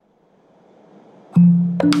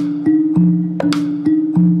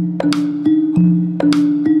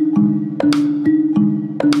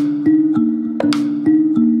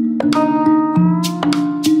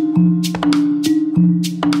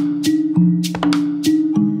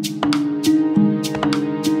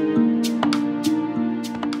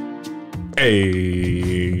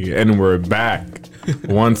Hey, and we're back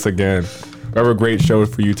once again. We have a great show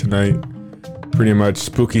for you tonight. Pretty much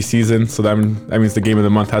spooky season, so that means the game of the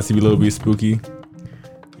month has to be a little bit spooky.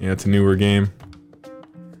 Yeah, it's a newer game.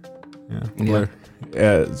 Yeah.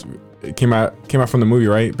 It came out from the movie,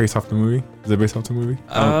 right? Based off the movie? Is it based off the movie?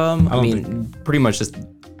 I mean, pretty much just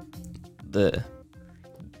the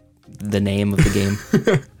name of the game.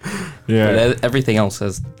 Yeah. But everything else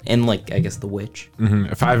has, and like I guess The Witch. Mm-hmm.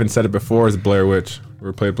 If I haven't said it before, it's Blair Witch.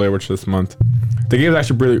 We're playing Blair Witch this month. The game is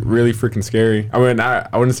actually really, really freaking scary. I mean, I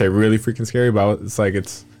wouldn't say really freaking scary, but it's like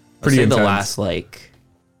it's pretty intense. The last like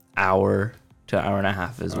hour to hour and a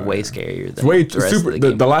half is way scarier than the rest of the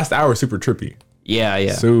game. The last hour is super trippy.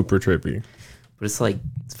 Yeah. Super trippy. But it's like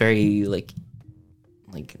it's very like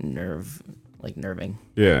nerving.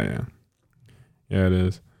 Yeah, it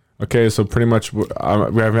is. Okay, so pretty much we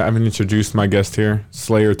haven't introduced my guest here,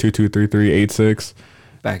 Slayer223386.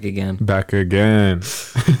 Back again. And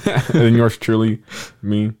then yours truly,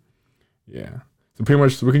 me. Yeah. So pretty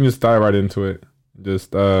much we can just dive right into it.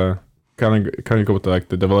 Just kind of go with the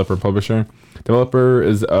developer and publisher. Developer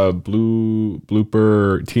is Blooper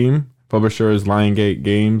Team. Publisher is Liongate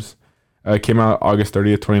Games. Came out August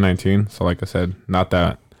 30th, 2019. So like I said, not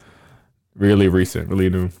that really recent,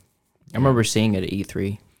 really new. I remember seeing it at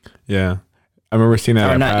E3. Yeah. I remember seeing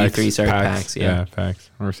that at not PAX. E3, sorry, PAX. Yeah, PAX.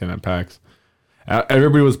 I remember seeing that at PAX.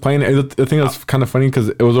 Everybody was playing it. The thing that's kind of funny because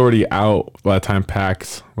it was already out by the time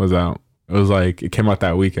PAX was out. It was like, it came out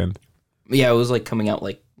that weekend. Yeah, it was like coming out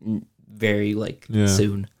like very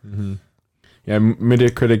soon. Mm-hmm. Yeah,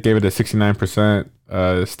 Metacritic gave it a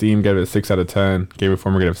 69%. Steam gave it a 6 out of 10. Game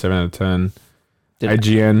Informer gave it a 7 out of 10.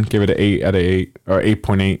 IGN gave it an 8 out of 8 or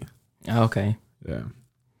 8.8. Oh, okay. Yeah,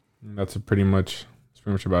 that's pretty much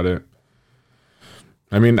about it.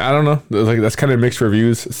 I mean, I don't know. That's kind of mixed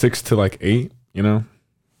reviews, 6 to 8. You know,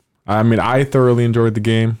 I mean, I thoroughly enjoyed the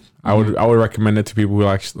game. Mm-hmm. I would recommend it to people who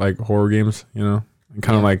like horror games. You know, and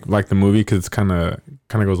kind of like the movie because it's kind of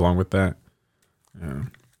goes along with that. Yeah.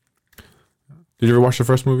 Did you ever watch the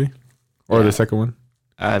first movie or the second one?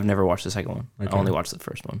 I've never watched the second one. Okay. I only watched the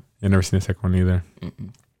first one. I've never seen the second one either.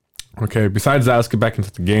 Mm-mm. Okay. Besides that, let's get back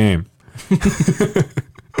into the game.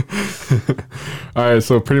 All right,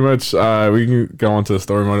 so pretty much we can go on to the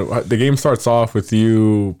story mode. The game starts off with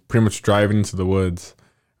you pretty much driving into the woods,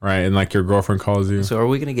 right? And your girlfriend calls you. So are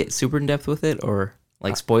we gonna get super in depth with it, or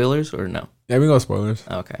spoilers, or no? Yeah, we can go spoilers.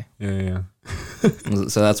 Okay. Yeah.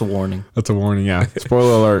 So that's a warning. That's a warning. Yeah.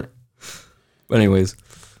 Spoiler alert. But anyways.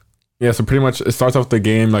 Yeah. So pretty much it starts off the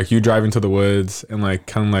game you drive into the woods and you're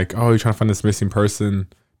trying to find this missing person.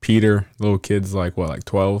 Peter, little kid's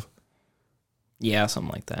 12. Yeah,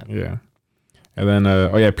 something like that. Yeah. And then,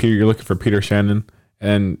 Peter, you're looking for Peter Shannon.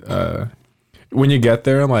 And when you get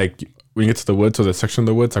there, when you get to the woods, so the section of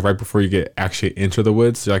the woods, right before you get actually into the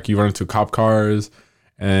woods, you run into cop cars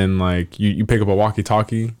and you pick up a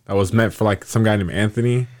walkie-talkie that was meant for some guy named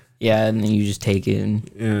Anthony. Yeah, and then you just take it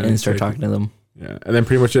and start talking to them. Yeah. And then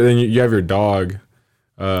pretty much then you have your dog,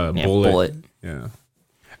 Bullet. Yeah.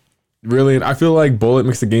 Really, I feel like Bullet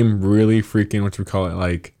makes the game really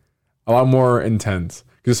freaking, a lot more intense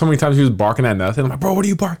because so many times he was barking at nothing. I'm like, bro, what are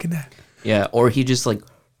you barking at? Yeah, or he just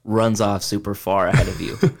runs off super far ahead of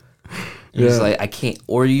you. He's I can't.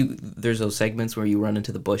 Or there's those segments where you run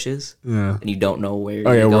into the bushes, and you don't know where.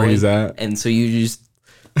 You're going, where he's at, and so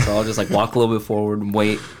I'll just walk a little bit forward and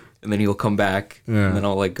wait, and then he'll come back, and then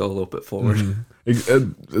I'll go a little bit forward. Mm-hmm. It's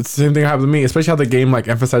the same thing happened to me, especially how the game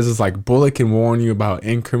emphasizes Bullet can warn you about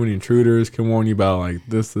incoming intruders, can warn you about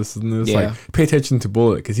this and this. Yeah. Pay attention to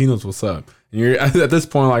Bullet because he knows what's up. And you're at this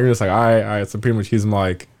point you're just all right. So pretty much he's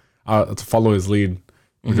to follow his lead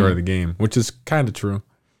majority of the game, which is kind of true.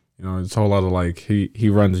 You know, it's a whole lot of he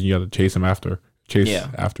runs and you got to chase after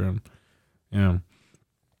him. Yeah.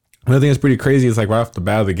 Another thing that's pretty crazy is right off the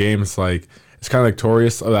bat of the game, it's kind of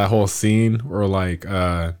victorious of that whole scene where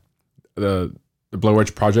the Blair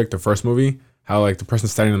Witch Project, the first movie, how the person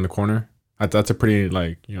standing in the corner. That's a pretty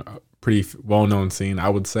pretty well known scene, I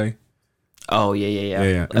would say. Oh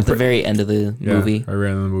yeah. At the very end of the movie. Right at the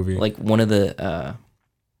end of the movie. One of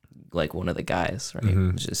the guys, right,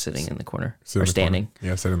 was just sitting in the corner or standing.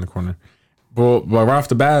 Yeah, sitting in the corner. But right off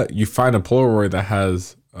the bat, you find a Polaroid that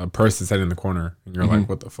has a person sitting in the corner, and you're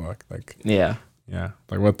what the fuck? Yeah,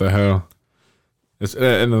 what the hell?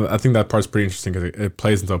 And I think that part's pretty interesting because it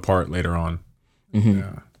plays into a part later on. Mm-hmm.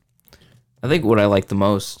 Yeah. I think what I like the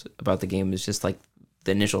most about the game is just the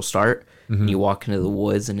initial start. Mm-hmm. And you walk into the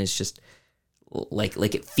woods and it's just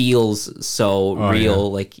like it feels so real.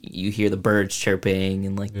 Yeah. Like you hear the birds chirping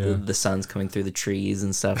and like the sun's coming through the trees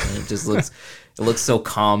and stuff, and it just looks so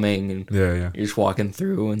calming. And you're just walking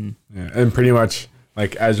through and pretty much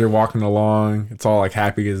like as you're walking along, it's all like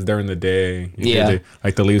happy because during the day,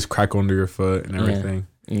 like the leaves crackle under your foot and everything.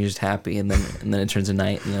 And you're just happy, and then it turns to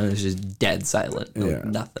night, and then it's just dead silent.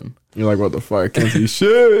 Nothing. You're like, what the fuck? I can't see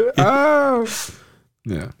shit. Ah.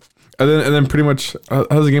 Yeah. And then pretty much, how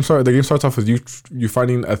does the game start? The game starts off with you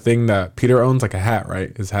finding a thing that Peter owns, like a hat,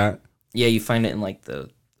 right? His hat. Yeah, you find it in like the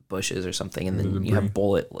bushes or something, and then you have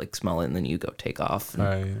Bullet like smell it, and then you go take off.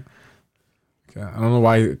 Okay. I don't know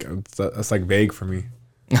why that's like vague for me.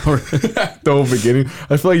 The whole beginning,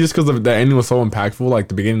 I feel like just because the ending was so impactful, like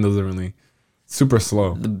the beginning doesn't really super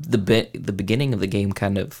slow. The beginning of the game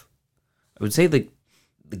kind of, I would say the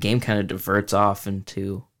game kind of diverts off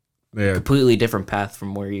into. Completely different path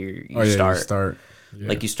from where you start.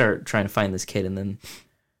 Like you start trying to find this kid, and then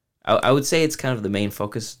I would say it's kind of the main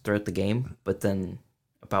focus throughout the game. But then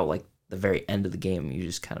about like the very end of the game, you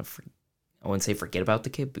just kind of I wouldn't say forget about the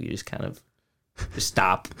kid, but you just kind of just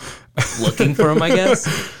stop looking for him. I guess.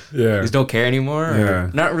 Yeah. You just don't care anymore. Or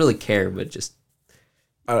not really care, but just.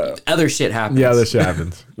 Other shit happens. Yeah, other shit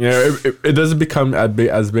happens. It doesn't become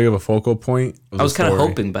as big of a focal point. I was kind of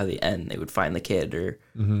hoping by the end they would find the kid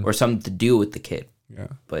or something to do with the kid. Yeah,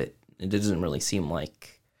 but it doesn't really seem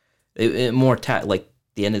like like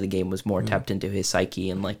the end of the game was more tapped into his psyche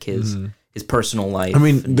and like his personal life. I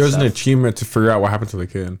mean, there's an achievement to figure out what happened to the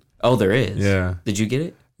kid. Oh, there is. Yeah. Did you get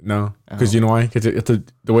it? No, because you know why? Because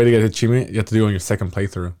the way to get the achievement, you have to do it on your second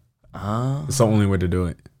playthrough. Oh. It's the only way to do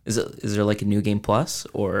it. Is there like a new game plus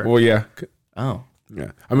or? Well, yeah. Oh.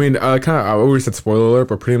 Yeah. I mean, I always said spoiler alert,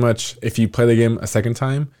 but pretty much if you play the game a second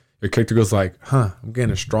time, your character goes like, I'm getting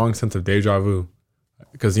a strong sense of deja vu.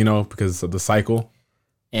 Because of the cycle.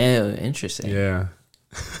 Oh, interesting. Yeah.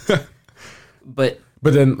 But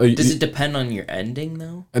then does it depend on your ending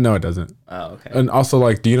though? No, it doesn't. Oh, okay. And also,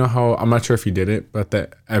 like, do you know how, I'm not sure if you did it, but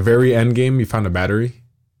at very end game, you found a battery.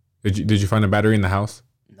 Did you find a battery in the house?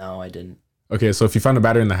 No, I didn't. Okay, so if you found a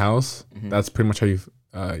battery in the house, that's pretty much how you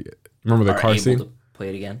remember the car scene. To play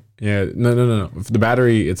it again? Yeah, no. The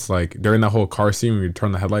battery, it's like during that whole car scene when you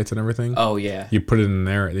turn the headlights and everything. Oh yeah. You put it in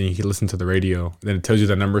there, and then you listen to the radio. And then it tells you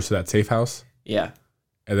the numbers to that safe house. Yeah.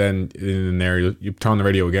 And then in there, you turn on the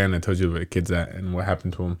radio again, and it tells you where the kid's at and what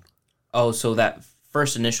happened to him. Oh, so that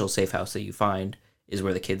first initial safe house that you find is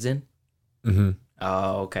where the kid's in? Mm-hmm.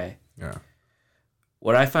 Oh, okay. Yeah.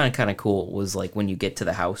 What I find kind of cool was like when you get to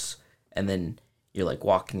the house. And then you're like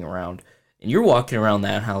walking around, and you're walking around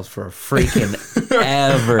that house for a freaking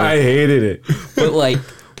ever. I hated it. But like,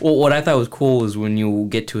 what I thought was cool was when you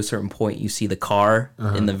get to a certain point, you see the car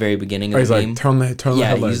in the very beginning of the game. He's like, turn the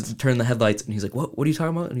headlights. Yeah, turn the headlights, and he's like, what are you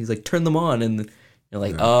talking about? And he's like, turn them on, and you're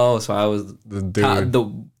like, oh, so I was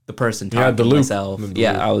the person talking to myself.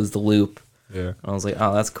 I was the loop. Yeah. I was like,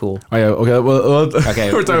 oh, that's cool. Oh yeah. Okay. Well.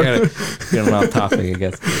 Okay. We're getting off topic, I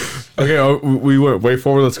guess. Okay. We went way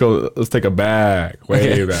forward. Let's go. Let's take a back.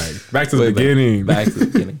 Back. Back to the beginning. Back to the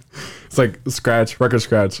beginning. It's like record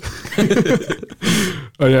scratch.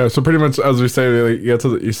 Oh yeah. So pretty much, as we say, like, you get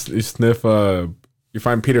to you sniff. You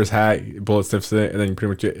find Peter's hat. Bullet sniffs it, and then you pretty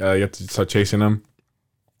much you have to start chasing him,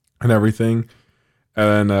 and everything.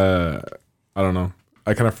 And then I don't know.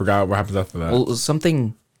 I kind of forgot what happens after that. Well,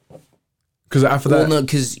 something. Because after that, no,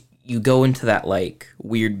 because you go into that like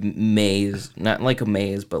weird maze, not like a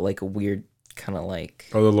maze, but like a weird kind of like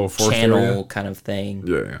the little channel area kind of thing.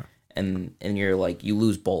 Yeah. And you're like, you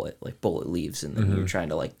lose Bullet, like Bullet leaves, and then you're trying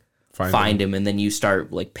to like find him, and then you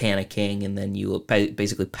start like panicking, and then you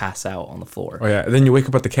basically pass out on the floor. Oh yeah, and then you wake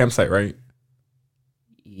up at the campsite, right?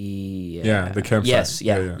 Yeah, the campsite. Yes,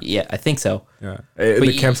 yeah, I think so. Yeah,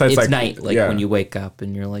 the campsite's like night, like when you wake up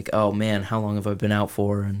and you're like, oh man, how long have I been out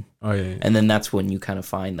for? And and then that's when you kind of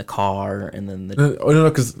find the car, and then you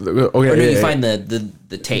find the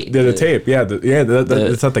tape. The tape,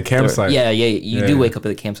 it's at the campsite. You do wake up at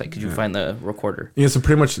the campsite because you find the recorder. Yeah, so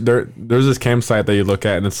pretty much there's this campsite that you look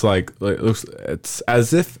at, and it's like it's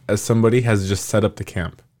as if somebody has just set up the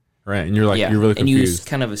camp. Right, and you're like, you're really confused. And you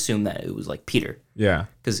kind of assume that it was like Peter. Yeah.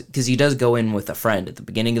 Because he does go in with a friend. At the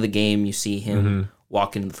beginning of the game, you see him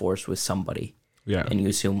walk into the forest with somebody. Yeah. And you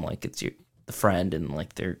assume like it's the friend, and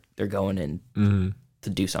like they're going in to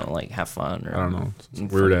do something, like have fun. Or I don't know.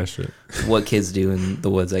 It's weird ass shit. What kids do in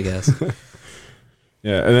the woods, I guess.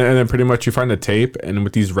 Yeah, and then pretty much you find a tape, and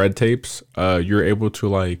with these red tapes, you're able to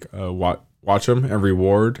like watch them and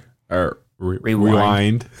rewind.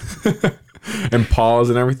 And pause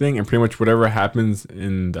and everything, and pretty much whatever happens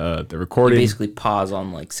in the recording. You basically pause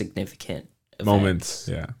on like significant events. Moments,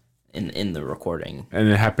 yeah. in the recording. And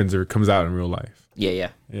it happens or it comes out in real life. Yeah.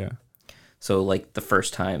 So like the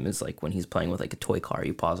first time is like when he's playing with like a toy car.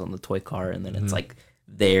 You pause on the toy car and then it's like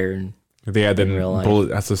there. And then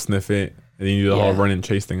Bullet has to sniff it, and then you do the whole run and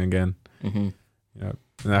chase thing again. Yeah.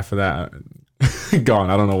 And after that, gone.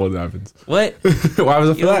 I don't know what happens. What? Why was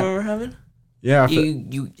it for that? You remember what happened? Yeah.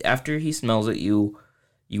 You after he smells it, you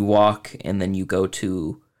walk and then you go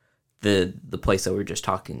to the place that we were just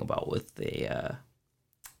talking about with the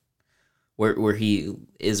where he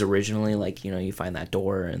is originally, like, you know, you find that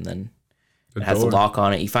door and then it has a lock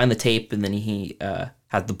on it. You find the tape and then he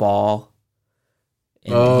has the ball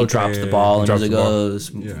and he drops the ball and he goes,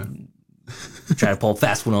 try to pull a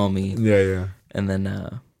fast one on me. Yeah. And then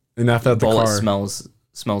and after that, the Bullet car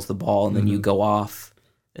smells the ball and then you go off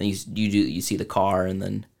and you see the car and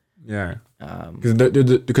then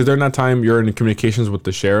because during that time you're in communications with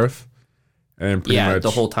the sheriff and pretty much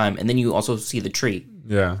the whole time, and then you also see the tree.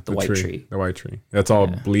 Yeah, the white tree. That's all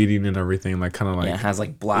bleeding and everything, like kind of like it has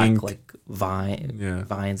like black ink. like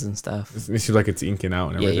vines and stuff. It seems like it's inking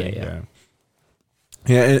out and everything.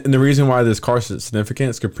 Yeah, and the reason why this car is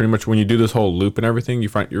significant is because pretty much when you do this whole loop and everything,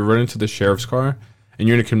 you're running to the sheriff's car and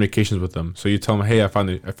you're in communications with them. So you tell them, "Hey, I found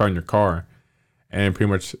your car," and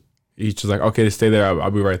pretty much he's just like, "Okay, stay there.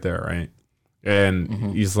 I'll be right there." Right?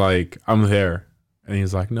 And he's like, "I'm there," and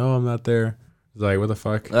he's like, "No, I'm not there." He's like, "What the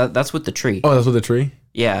fuck?" That's with the tree. Oh, that's with the tree.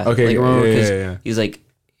 Yeah. Okay. Like, yeah. He's like,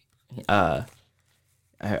 I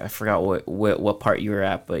forgot what part you were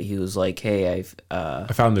at, but he was like, "Hey,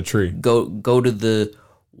 I found the tree. Go to the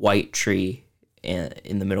white tree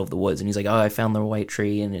in the middle of the woods." And he's like, "Oh, I found the white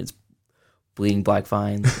tree and it's bleeding black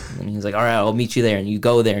vines." And he's like, "All right, I'll meet you there." And you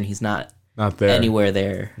go there, and he's not there anywhere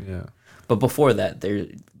there. Yeah. But before that,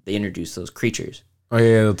 they introduced those creatures. Oh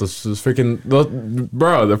yeah, those freaking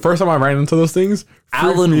bro. The first time I ran into those things,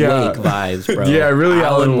 Alan Wake vibes, bro. Yeah, really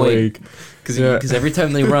Alan Wake. Because every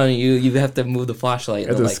time they run, you have to move the flashlight.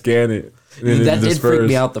 You have to scan it. That did freak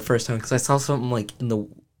me out the first time because I saw something like in the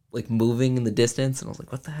moving in the distance, and I was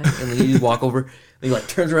like, "What the heck?" And then you just walk over, and he like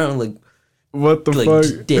turns around and like, "What the fuck?"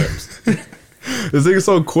 Just dips. This thing is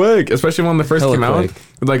so quick, especially when the first came out.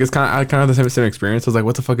 Like I kind of had the same experience. I was like,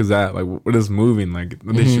 "What the fuck is that? Like, what is moving? Like,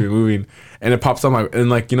 they should be moving." And it pops up, and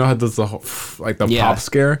like, you know how does the whole like the pop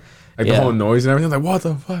scare, like the whole noise and everything. Like, what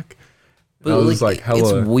the fuck? But I was like,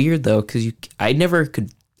 hella. It's weird though, because I never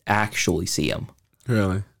could actually see them.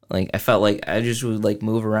 Really? Like, I felt like I just would like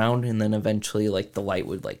move around, and then eventually like the light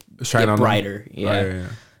would like shine get brighter. Yeah.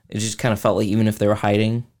 It just kind of felt like even if they were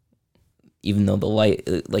hiding, even though the light,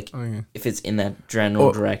 like, if it's in that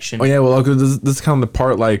general direction. Oh yeah, well, this is kind of the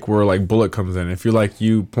part like where like Bullet comes in. If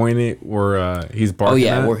you point it where he's barking. Oh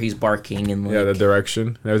yeah, where he's barking and like, the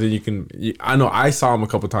direction and everything. I know I saw him a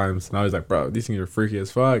couple times, and I was like, bro, these things are freaky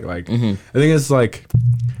as fuck. Like, I think it's like,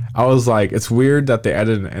 I was like, it's weird that they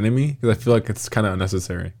added an enemy because I feel like it's kind of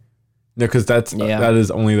unnecessary. No, because that is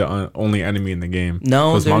only the only enemy in the game.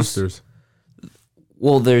 No, those monsters.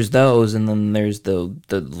 Well, there's those, and then there's the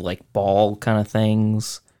like ball kind of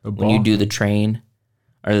things when you do the train,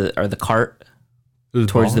 or the cart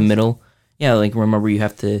towards the middle. Yeah, like remember you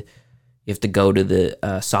have to go to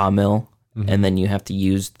the sawmill, and then you have to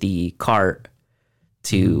use the cart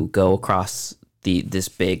to go across this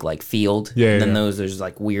big like field. Yeah, and then there's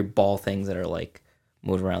like weird ball things that are like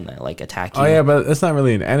move around that like attack you. Oh yeah, but it's not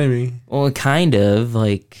really an enemy. Well, kind of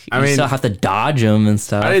like you still have to dodge them and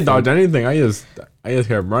stuff. I didn't dodge anything. I just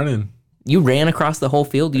kept running. You ran across the whole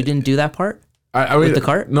field. You didn't do that part. I mean, with the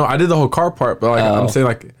cart. No, I did the whole cart part, but like I'm saying,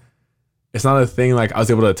 like it's not a thing. Like I was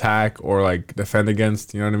able to attack or like defend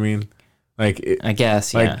against. You know what I mean? Like I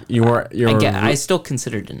guess like you were. I still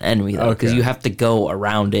considered an enemy though because you have to go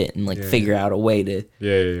around it and like figure out a way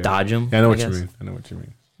to dodge them. Yeah, I know what you mean. I know what you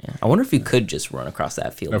mean. Yeah. I wonder if you could just run across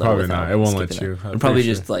that field. No, probably not. It won't let you. It'd probably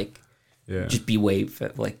just like, just be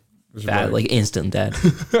like bad, like instant dead.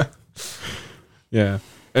 Yeah,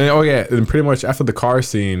 and and pretty much after the car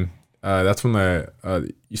scene, that's when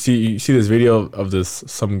you see this video of this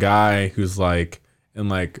some guy who's like in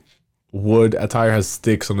like wood attire, has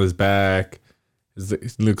sticks on his back. He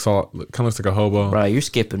looks kind of looks like a hobo. Bro, you're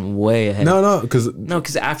skipping way ahead. No,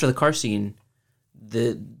 because after the car scene,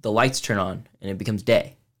 the lights turn on and it becomes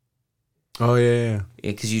day. Oh yeah.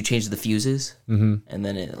 Because you change the fuses, and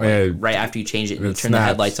then it right after you change it and you turn the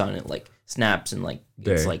headlights on, it like snaps and like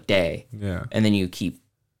it's like day. Yeah. And then you keep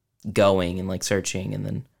going and like searching, and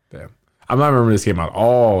then. Damn. I'm not remembering this game at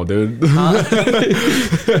all, dude.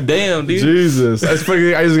 Damn, dude. Jesus. I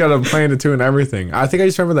just got to play it too and everything. I think I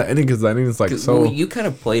just remember the ending because the ending is like so. Well, you kind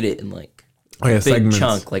of played it in like big segments.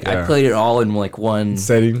 Chunk. Like I played it all in like one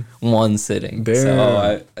sitting. Damn.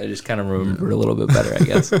 So I just kind of remember a little bit better, I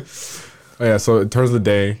guess. Oh yeah, so in terms of the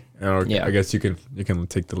day, I guess you can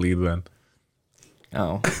take the lead then.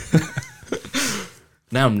 Oh.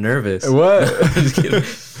 Now I'm nervous. What? Just kidding.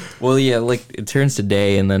 Well, yeah, like it turns to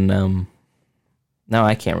day, and then now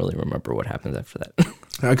I can't really remember what happens after that.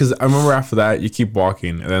 Because I remember after that you keep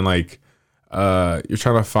walking, and then like you're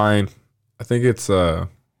trying to find. I think it's you're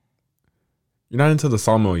not into the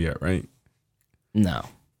sawmill yet, right? No.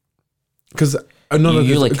 Because I know that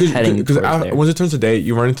you're like heading because once it turns to day,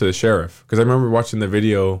 you run into the sheriff. Because I remember watching the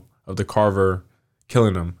video of the carver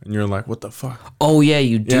killing him, and you're like, "What the fuck?" Oh yeah,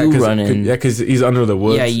 you do run in. Yeah, because he's under the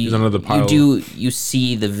woods. Yeah, he's under the pile. You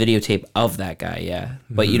see the videotape of that guy,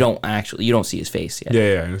 but you don't see his face yet.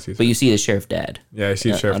 Yeah, I see his face. But you see the sheriff dead. Yeah, I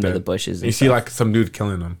see the sheriff under dead. the bushes. And you see like some dude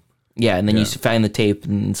killing him. Yeah, and then you find the tape,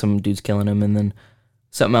 and some dude's killing him, and then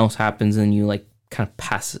something else happens, and you like kind of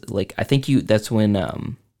pass. Like I think that's when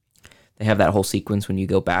they have that whole sequence when you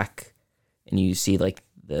go back, and you see like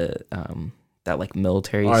the that like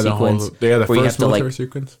military sequence. The first military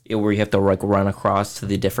sequence. Yeah, where you have to like run across to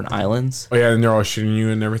the different islands. Oh yeah, and they're all shooting you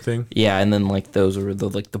and everything. Yeah, and then like those are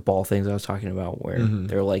the ball things I was talking about, where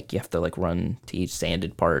they're like you have to like run to each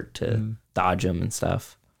sanded part to dodge them and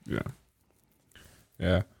stuff.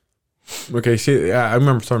 Yeah. Okay, I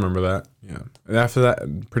remember that. Yeah, and after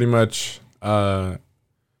that, pretty much,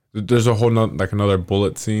 there's a whole another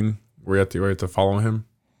bullet scene where you have to follow him.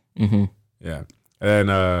 Mm-hmm. Yeah, and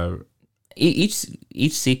then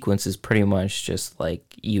each sequence is pretty much just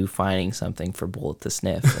like you finding something for Bullet to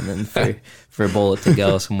sniff, and then for Bullet to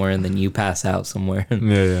go somewhere, and then you pass out somewhere.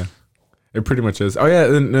 Yeah. It pretty much is. Oh yeah,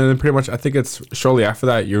 and then pretty much I think it's shortly after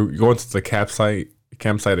that you're going to the campsite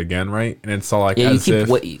again, right? And it's all like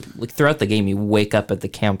like throughout the game you wake up at the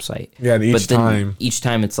campsite. Yeah, and each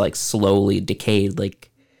time it's like slowly decayed. Like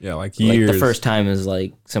like years. Like the first time is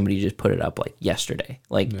like somebody just put it up like yesterday.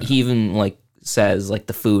 Like he even like says like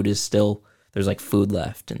the food is still there's like food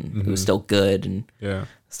left and it was still good and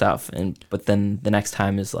stuff. But then the next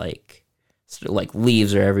time is like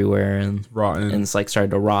leaves are everywhere and rotten and it's like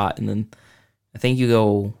started to rot. And then I think you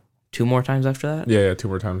go 2 more times after that. Yeah, 2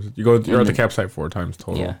 more times. You're at the campsite 4 times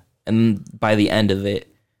total. Yeah, and by the end of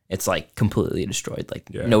it, it's like completely destroyed.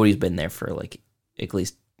 Like nobody's been there for like at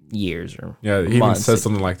least years or he even says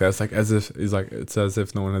something like that. It's like as if it's as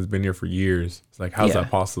if no one has been here for years. It's like how's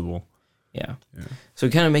that possible? Yeah. So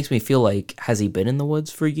it kind of makes me feel like has he been in the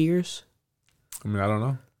woods for years? I mean, I don't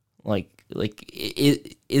know. Like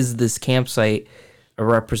is this campsite a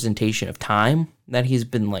representation of time that he's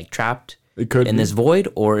been like trapped? It could in this void,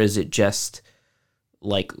 or is it just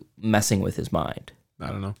like messing with his mind? I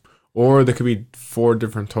don't know. Or there could be 4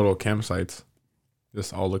 different total campsites.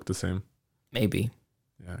 Just all look the same. Maybe.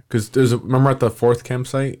 Yeah, because remember at the 4th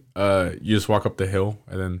campsite, you just walk up the hill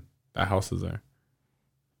and then that house is there.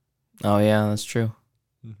 Oh yeah, that's true.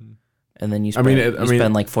 Mm-hmm. And then you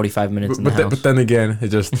spend like 45 minutes in the house. But then again,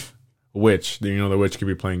 it's just a witch. The witch could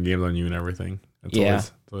be playing games on you and everything.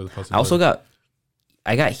 It's always I also got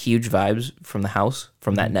huge vibes from the house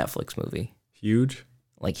from that Netflix movie. Huge?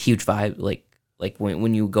 Like huge vibe. Like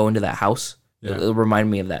when you go into that house, it reminded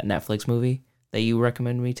me of that Netflix movie that you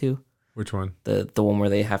recommended me to. Which one? The one where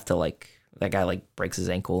they have to like, that guy like breaks his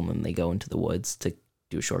ankle and then they go into the woods to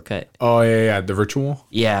do a shortcut. Oh yeah. The Ritual?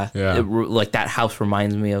 Yeah. Like that house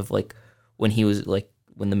reminds me of like when he was like,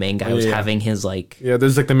 when the main guy was having his like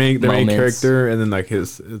there's like the main character and then like he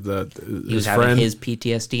was friend. Having his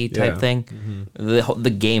PTSD type thing. Mm-hmm. The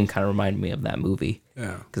game kind of reminded me of that movie.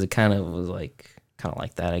 Yeah, because it kind of was like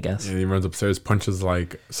that, I guess. And he runs upstairs, punches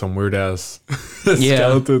like some weird ass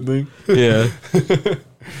skeleton thing. Yeah.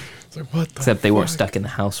 It's like what? Except they weren't stuck in the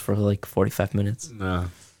house for like 45 minutes. Nah.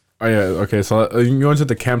 Oh yeah. Okay. So you go into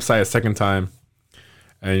the campsite a second time.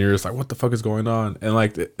 And you're just like, what the fuck is going on? And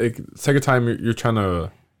like the second time, you're trying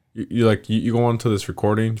to, you go on to this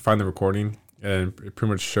recording, find the recording, and it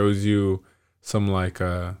pretty much shows you some like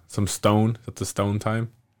some stone. That's the stone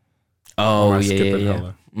time. Oh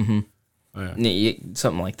yeah. Mm-hmm. Oh, yeah.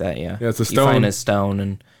 Something like that. Yeah. Yeah, it's a stone. You find a stone,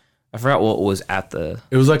 and I forgot what was at the.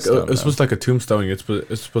 It was like it's supposed to like a tombstone. It's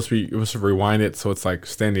supposed to be. It was to rewind it so it's like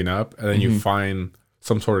standing up, and then you find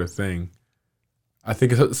some sort of thing. I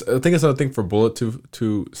think it's a thing for Bullet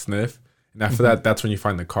to sniff, and after that, that's when you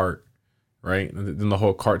find the cart, right? And then the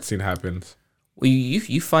whole cart scene happens. Well,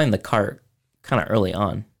 you find the cart kind of early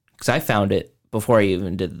on because I found it before I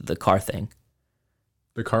even did the car thing.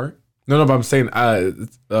 The cart? No, but I'm saying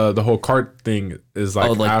the whole cart thing is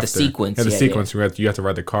like after. The sequence. Yeah, the sequence. Yeah. You have to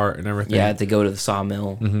ride the cart and everything. Yeah, to go to the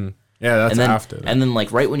sawmill. Mm-hmm. Yeah, that's after. And then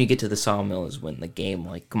like right when you get to the sawmill is when the game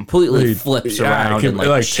like completely flips around and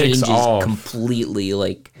like changes completely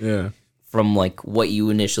like from like what you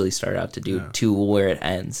initially start out to do to where it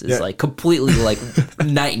ends is like completely like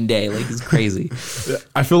night and day. Like it's crazy.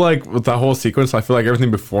 I feel like with that whole sequence, I feel like everything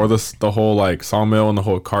before this, the whole like sawmill and the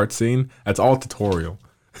whole cart scene, that's all tutorial.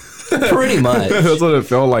 Pretty much. That's what it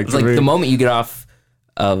felt like. It's like the moment you get off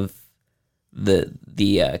of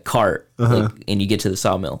the cart like, and you get to the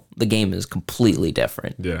sawmill, the game is completely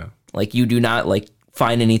different. Yeah. Like you do not like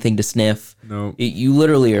find anything to sniff. No. You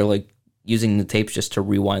literally are like using the tapes just to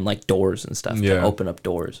rewind like doors and stuff to open up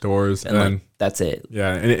doors. And like, that's it.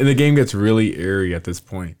 Yeah, and the game gets really eerie at this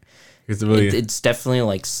point. It's definitely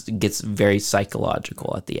like gets very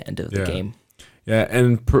psychological at the end of the game. Yeah,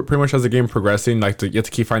 and pretty much as the game progressing, like you have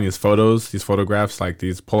to keep finding these photographs, like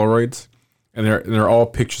these Polaroids, and they're all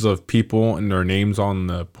pictures of people and their names on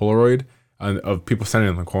the Polaroid of people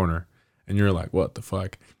standing in the corner, and you're like, what the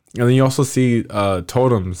fuck? And then you also see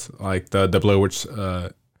totems like the Blair Witch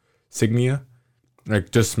Signia,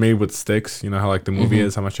 like just made with sticks. You know how like the movie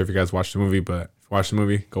is. I'm not sure if you guys watched the movie, but if you watch the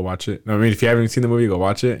movie, go watch it. I mean, if you haven't seen the movie, go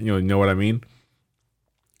watch it. You know what I mean.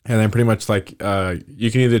 And then pretty much like you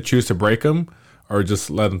can either choose to break them or just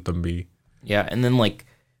let them be. Yeah, and then like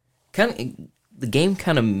kind of the game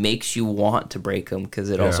kind of makes you want to break them because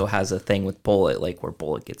it also has a thing with Bullet, like where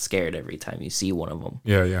Bullet gets scared every time you see one of them.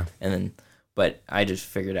 Yeah. And then. But I just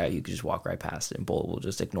figured out you could just walk right past it, and Bullet will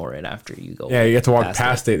just ignore it after you go. Yeah, you have to walk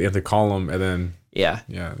past it. You have to call him, and then yeah.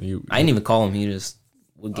 I didn't even call him. He just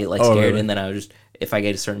would get like scared, really? And then I would just, if I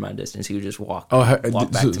get a certain amount of distance, he would just walk. Walk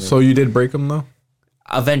back to me. So you did break him though?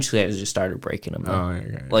 Eventually, I just started breaking him.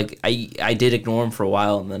 Okay. Like I did ignore him for a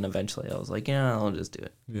while, and then eventually I was like, yeah, I'll just do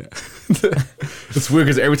it. Yeah, it's weird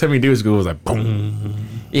because every time you do it, Google was like, boom.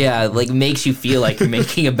 Yeah, like makes you feel like you're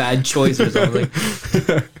making a bad choice or something.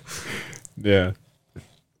 Yeah.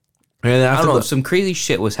 And I don't know, if some crazy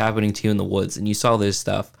shit was happening to you in the woods and you saw this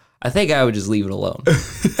stuff, I think I would just leave it alone.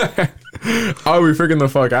 I would be freaking the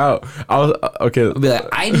fuck out. Okay. I'd be like,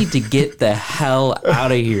 I need to get the hell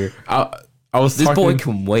out of here. This boy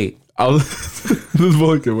can wait. This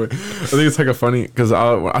boy can wait. I think it's like a funny, because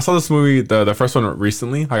I saw this movie, the first one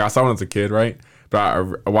recently. Like I saw it as a kid, right?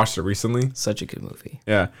 But I watched it recently. Such a good movie.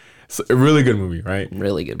 Yeah. It's a really good movie, right?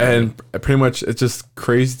 Really good movie. And pretty much it's just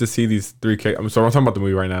crazy to see these three characters. So I'm talking about the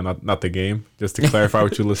movie right now, not the game, just to clarify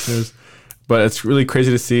with you listeners. But it's really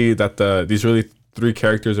crazy to see that these really three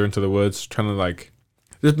characters are into the woods trying to like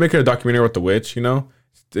just make a documentary with the witch, you know?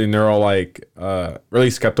 And they're all like really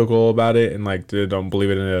skeptical about it and like they don't believe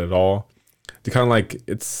in it at all. They kind of like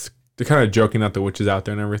they're kind of joking that the witch is out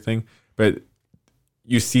there and everything. But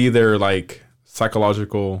you see their like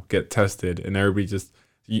psychological get tested and everybody just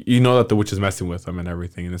you know that the witch is messing with them and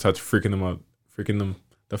everything, and it starts freaking them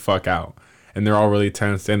the fuck out, and they're all really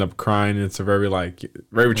tense. They end up crying, and it's a very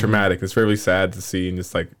traumatic. It's very sad to see, and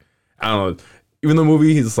just like I don't know. Even the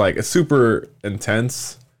movie, he's like it's super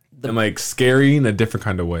intense and like scary in a different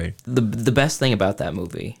kind of way. The best thing about that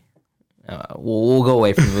movie, we'll go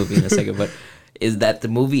away from the movie in a second, but is that the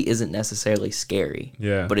movie isn't necessarily scary.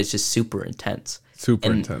 Yeah, but it's just super intense.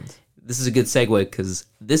 Intense. This is a good segue because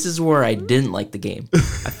this is where I didn't like the game.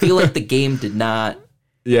 I feel like the game did not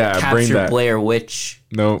capture Blair Witch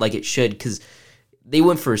like it should, because they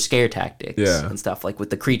went for scare tactics and stuff, like with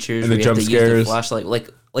the creatures and the jump scares. Use the flashlight. Like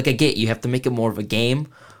I get you have to make it more of a game,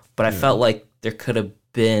 but I felt like there could have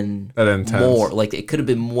been more. Like it could have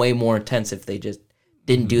been way more intense if they just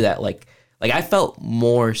didn't do that. Like I felt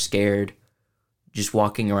more scared just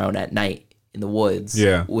walking around at night in the woods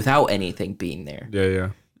without anything being there. Yeah.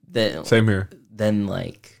 Same here. Then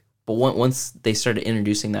but once they started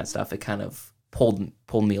introducing that stuff, it kind of pulled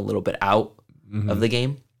me a little bit out of the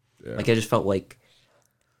game. Yeah. Like I just felt like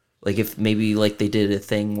if maybe like they did a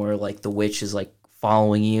thing where like the witch is like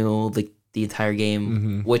following you like the entire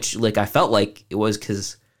game, which like I felt like it was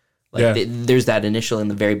because there's that initial in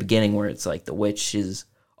the very beginning where it's like the witch is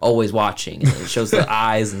always watching and it shows the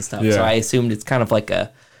eyes and stuff. So I assumed it's kind of like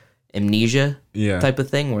a amnesia type of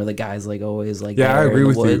thing where the guy's like always like I agree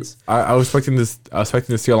with woods. You. I was expecting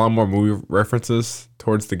to see a lot more movie references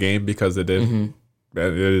towards the game because it did.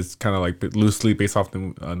 It is kind of like loosely based off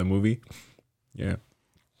the movie. Yeah,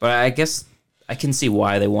 but I guess I can see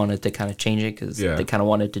why they wanted to kind of change it because they kind of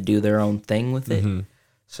wanted to do their own thing with it.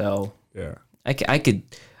 So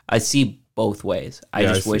I see both ways. I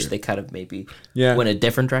just wish they kind of maybe went a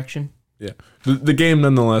different direction. Yeah, the game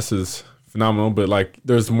nonetheless is phenomenal, but like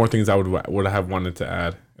there's more things I would have wanted to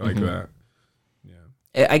add like that.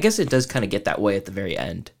 Yeah, I guess it does kind of get that way at the very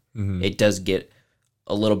end. It does get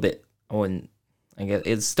a little bit when I guess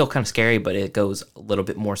it's still kind of scary, but it goes a little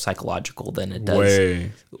bit more psychological than it does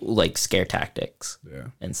like scare tactics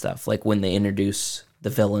and stuff. Like when they introduce the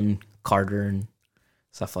villain Carter and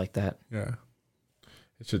stuff like that. Yeah,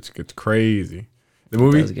 it just gets crazy. The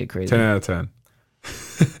movie does get crazy. 10 out of 10.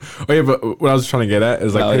 Oh yeah, but what I was trying to get at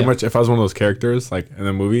is like pretty much if I was one of those characters like in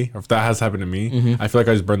the movie, or if that has happened to me, I feel like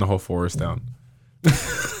I just burned the whole forest down.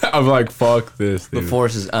 I'm like, fuck this, dude. The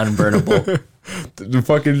forest is unburnable. The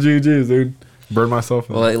fucking GGs, dude. Burn myself.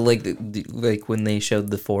 Well, like when they showed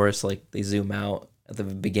the forest, like they zoom out at the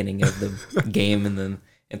beginning of the game, and then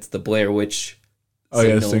it's the Blair Witch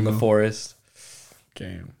signal in the forest.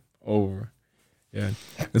 Game over. Yeah,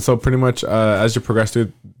 and so pretty much as you progress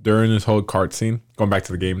through during this whole cart scene, going back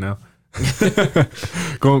to the game now.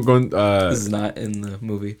 going. This is not in the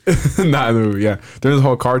movie. Not in the movie. Yeah, during this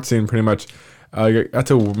whole cart scene, pretty much. You have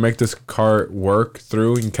to make this cart work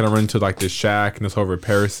through. You can kind of run into like this shack and this whole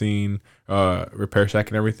repair scene, repair shack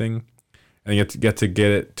and everything, and you get to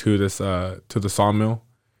get it to this to the sawmill,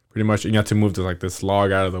 pretty much. And you have to move this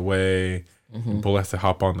log out of the way. Bull has to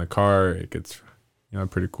hop on the cart. It gets,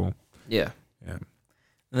 pretty cool. Yeah.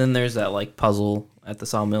 And then there's that like puzzle at the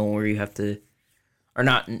sawmill where you have to, or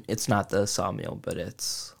not. It's not the sawmill, but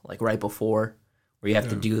it's like right before where you have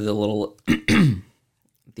to do the little what's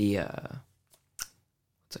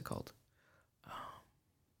it called?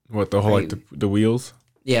 What, the whole like the wheels?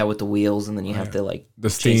 Yeah, with the wheels, and then you have to like the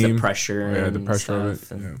steam, change the pressure. And the pressure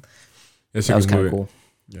stuff, of it. That was kind of cool.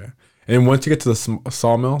 Yeah, and once you get to the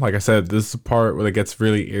sawmill, like I said, this is the part where it gets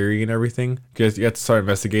really eerie and everything, because you have to start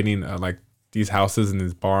investigating like these houses and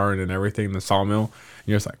this barn and everything in the sawmill. And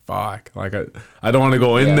you're just like, fuck, like I don't want to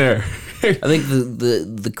go in there. I think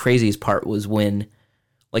the craziest part was when,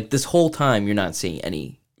 like, this whole time you're not seeing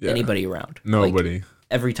anybody around. Nobody. Like,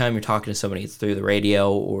 every time you're talking to somebody, it's through the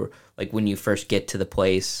radio, or like when you first get to the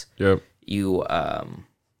place, you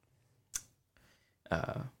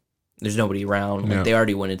there's nobody around. Like they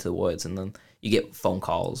already went into the woods, and then you get phone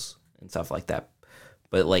calls and stuff like that.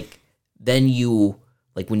 But like then you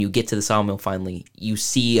like when you get to the sawmill, finally you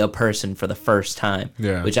see a person for the first time,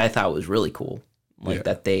 which I thought was really cool. Like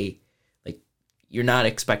that they. You're not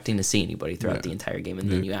expecting to see anybody throughout the entire game,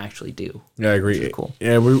 and then you actually do. Yeah, I agree. Cool.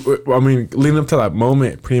 Yeah, I mean, leading up to that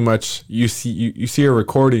moment, pretty much you see a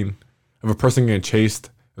recording of a person getting chased,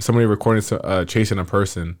 somebody recording chasing a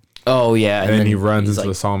person. Oh yeah, and then he runs into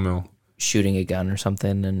the sawmill, shooting a gun or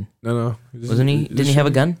something. And no, wasn't he? Didn't he have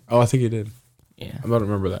a gun? Oh, I think he did. Yeah, I don't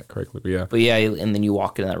remember that correctly, but yeah. But yeah, and then you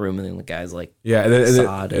walk in that room, and then the guy's like, and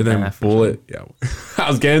then Bullet. Yeah, I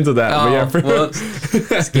was getting to that. But yeah,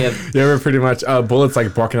 skip. Yeah, we're pretty much Bullet's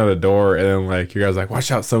like barking at the door, and then like you guys like, watch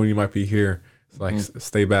out, someone you might be here. So, like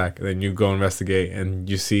stay back, and then you go investigate, and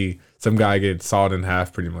you see some guy get sawed in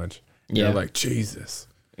half, pretty much. Yeah, you're like Jesus.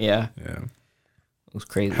 Yeah. It was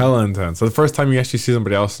crazy. Hella intense. So the first time you actually see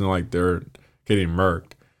somebody else, and like they're getting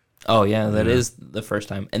murked. Oh yeah, that is the first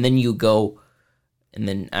time, and then you go. And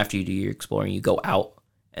then after you do your exploring, you go out,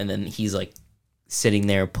 and then he's like sitting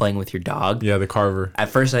there playing with your dog. Yeah, the Carver. At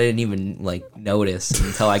first, I didn't even like notice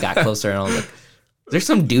until I got closer, and I was like, "There's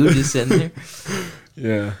some dude just sitting there."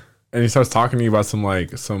 Yeah, and he starts talking to you about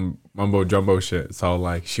some mumbo jumbo shit. So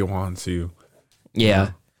like, she wants you.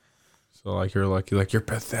 Yeah. So like you're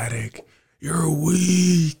pathetic. You're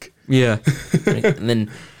weak. Yeah. And then.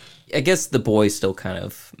 I guess the boy still kind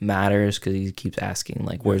of matters because he keeps asking,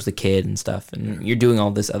 like, where's the kid and stuff. And you're doing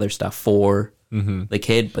all this other stuff for the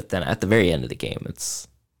kid. But then at the very end of the game, it's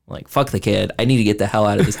like, fuck the kid. I need to get the hell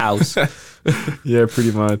out of this house. Yeah,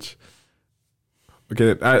 pretty much.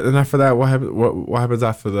 Okay, and after that, what happens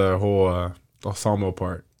after the whole sawmill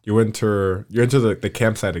part? You enter the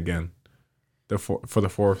campsite again. For the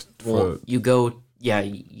fourth. You go,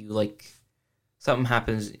 you like, something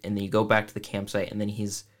happens, and then you go back to the campsite, and then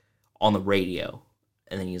he's on the radio,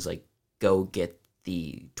 and then he's like, go get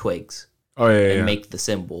the twigs. Oh yeah, and make the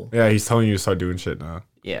symbol. Yeah, he's telling you to start doing shit now.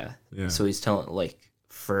 Yeah. So he's telling like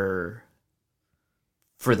for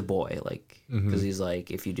the boy, like because he's like,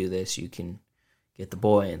 if you do this, you can get the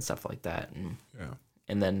boy and stuff like that.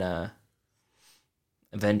 And then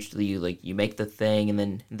eventually you make the thing,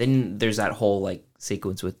 and then there's that whole like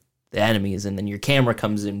sequence with the enemies, and then your camera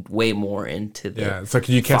comes in way more into the it's like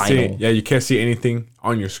you can't you can't see anything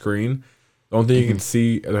on your screen. The only thing you can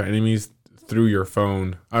see are the enemies through your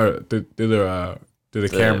phone or through the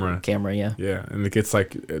camera. Yeah, and it gets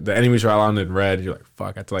like the enemies are outlined in red. You're like,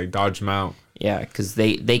 fuck, I have to like dodge them out. Yeah, because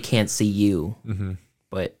they can't see you,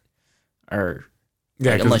 but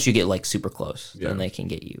unless you get like super close, then they can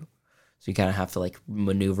get you. So you kind of have to like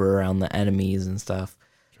maneuver around the enemies and stuff.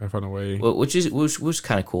 Try to find a way, which was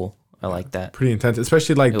kind of cool. I like that. Pretty intense,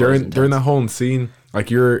 especially like during that whole scene. Like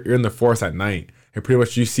you're in the forest at night, and pretty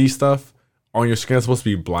much you see stuff on your screen that's supposed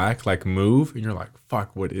to be black, like move, and you're like,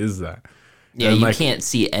 "Fuck, what is that?" Yeah, and you like, can't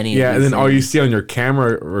see any. Yeah, of and then things. all you see on your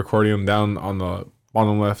camera recording them down on the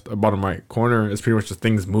bottom left, bottom right corner is pretty much just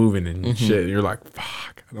things moving and shit. And you're like,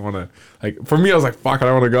 "Fuck, I don't want to." Like for me, I was like, "Fuck, I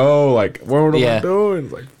don't want to go." Like, what am I doing?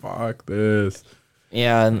 It's like, "Fuck this."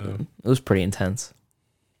 Yeah, and it was pretty intense.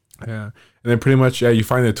 Yeah, and then pretty much, you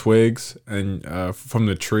find the twigs and from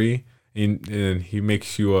the tree, and he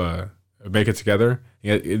makes you make it together.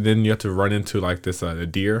 And then you have to run into like this a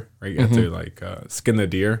deer, right? You have to like skin the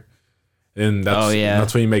deer, and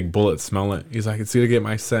that's when you make Bullet smell it. He's like, "It's gonna get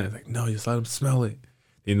my scent." He's like, "No, just let him smell it."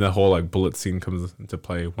 And the whole like Bullet scene comes into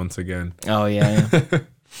play once again. Oh yeah.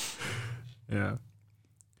 Yeah,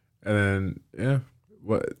 and then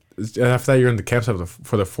after that you're in the campsite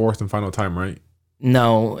for the fourth and final time, right?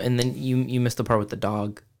 No, and then you missed the part with the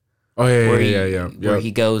dog. Oh yeah. Where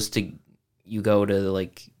he goes to, you go to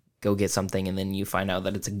like go get something, and then you find out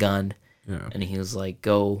that it's a gun. Yeah. And he was like,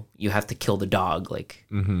 "Go, you have to kill the dog." Like,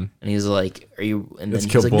 and he's like, "Are you?" And then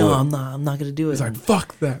he's like, Bullet. "No, I'm not gonna do it." He's like,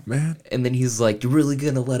 "Fuck that, man." And then he's like, "You're really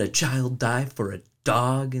gonna let a child die for a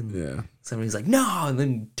dog?" And somebody's like, "No," and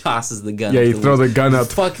then tosses the gun. Yeah, you throw the gun out.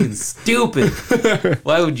 Fucking stupid.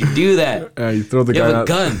 Why would you do that? Yeah, you throw the gun out.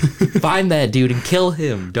 You have a gun. Find that dude and kill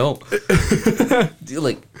him. Don't.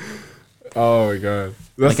 Like. Oh my god.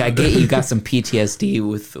 Like I get you got some PTSD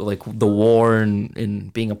with like the war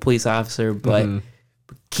and being a police officer, but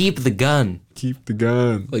keep the gun. Keep the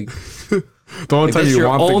gun. Like don't tell you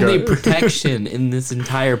want the gun. Your only protection in this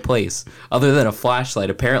entire place, other than a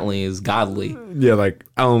flashlight, apparently is godly. Yeah, like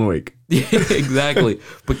Alan Wake. Yeah, exactly.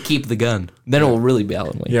 But keep the gun. Then it will really be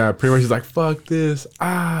Alan Wake. Yeah, pretty much he's like, "Fuck this."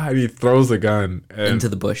 And he throws the gun into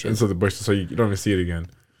the bushes. So you don't even see it again.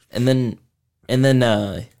 And then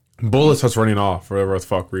Bullet starts running off for whatever the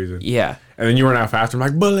fuck reason. Yeah. And then you run out faster. I'm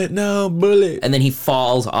like, "Bullet, no, Bullet." And then he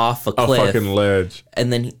falls off a cliff. A fucking ledge.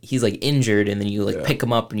 And then he's like injured, and then you like pick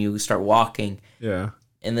him up and you start walking. Yeah.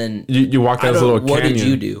 And then you walk down this little canyon. What did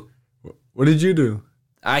you do? What did you do?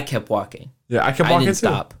 I kept walking. Yeah, I kept walking. I didn't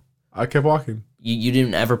stop. I kept walking. You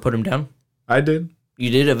didn't ever put him down? I did.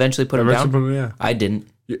 You did eventually put him down? Yeah. I didn't.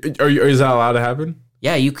 Is that allowed to happen?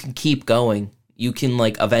 Yeah, you can keep going. You can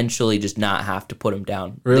like eventually just not have to put him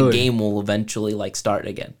down. Really? The game will eventually like start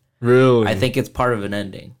again. Really? I think it's part of an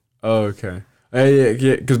ending. Oh, okay.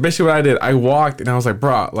 Yeah, because basically what I did, I walked and I was like,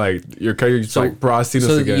 "Bro, like your character's like, bro, I've seen this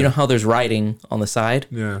again." So you know how there's writing on the side?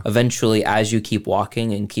 Yeah. Eventually, as you keep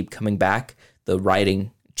walking and keep coming back, the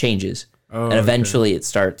writing changes, and eventually it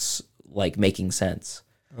starts like making sense.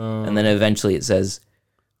 And then eventually it says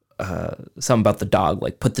something about the dog,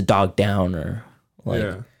 like put the dog down, or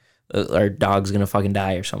like our dog's gonna fucking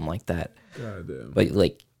die or something like that. God damn. But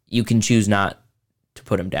like you can choose not to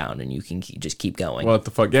put him down, and you can just keep going. What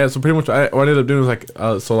the fuck? Yeah. So pretty much, what I ended up doing was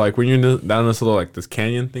like, so like when you're down this little like this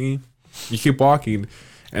canyon thingy, you keep walking,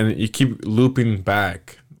 and you keep looping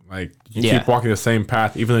back. Like you keep walking the same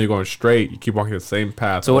path, even though you're going straight. You keep walking the same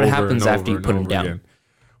path. So what happens after you put him down? Again.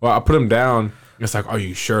 Well, I put him down. It's like, "Are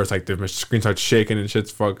you sure?" It's like the screen starts shaking and shit's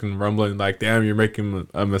fucking rumbling. Like, damn, you're making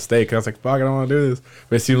a mistake. And I was like, "Fuck, I don't want to do this."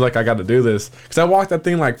 But it seems like I got to do this because I walked that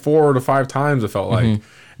thing like 4 to 5 times. It felt like, and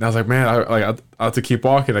I was like, "Man, I have to keep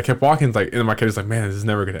walking." I kept walking. It's like, and my character's like, "Man, this is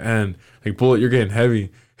never gonna end." Like, Bullet, you're getting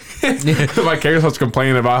heavy. My character starts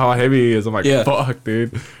complaining about how heavy he is. I'm like, "Fuck,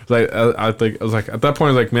 dude." It's like, I was like, at that point,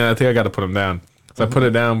 I was like, "Man, I think I got to put him down." So I put it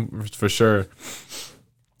down for sure.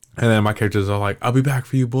 And then my characters are like, "I'll be back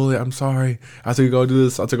for you, Bullet. I'm sorry. I have to go do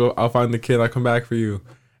this. I'll find the kid. I'll come back for you."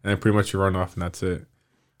 And then pretty much you run off and that's it.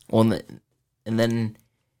 Well, and then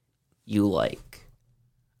you like,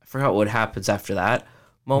 I forgot what happens after that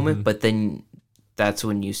moment, but then that's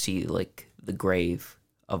when you see like the grave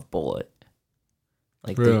of Bullet.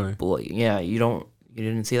 Like really? Bullet. Yeah, you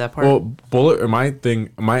didn't see that part? Well, Bullet,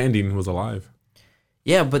 my ending was alive.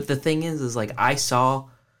 Yeah, but the thing is like I saw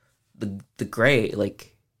the grave, like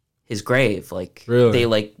his grave, like really? They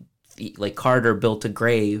like Carter built a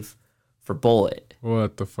grave for Bullet.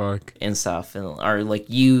 What the fuck? And stuff, and or like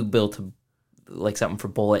you built like something for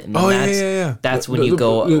Bullet, and then that's when you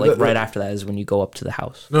go like right after that is when you go up to the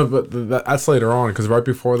house. No, but that's later on because right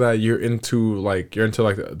before that you're into like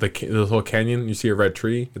the whole canyon. You see a red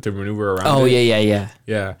tree. You have to maneuver around. Oh it.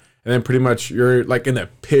 yeah. And then pretty much you're like in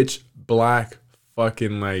that pitch black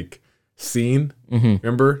fucking like scene.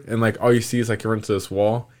 Remember? And like all you see is like you're into this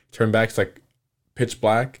wall. Turn back, it's like pitch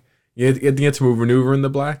black. You have to maneuver in the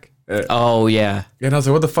black. Oh yeah. And I was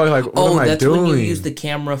like, "What the fuck? Like, what am I doing?" That's when you use the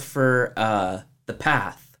camera for the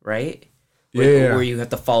path, right? where you have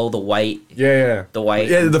to follow the white. Yeah. The white.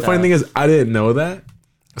 Yeah. The funny thing is, I didn't know that.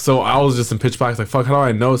 So I was just in pitch black. I was like, fuck, how do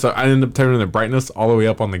I know? So I ended up turning the brightness all the way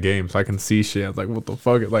up on the game so I can see shit. I was like, what the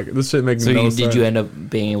fuck? Like, this shit makes no sense. So did you end up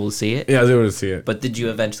being able to see it? Yeah, I was able to see it. But did you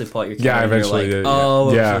eventually pull out your camera? Yeah, I eventually did.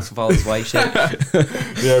 I'm supposed to follow this white shit?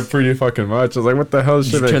 Yeah, pretty fucking much. I was like, what the hell is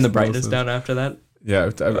shit? Did you turn the brightness down after that? Yeah, I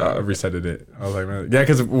resetted it. I was like, man. Yeah,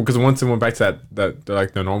 because once it went back to that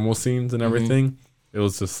like the normal scenes and everything, it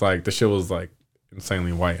was just like, the shit was like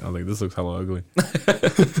insanely white. I was like, this looks hella ugly.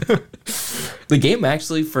 The game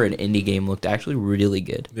actually, for an indie game, looked actually really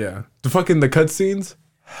good. Yeah. The cutscenes,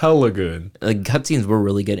 hella good. The cutscenes were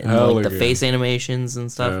really good. And like the face animations and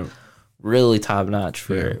stuff, really top notch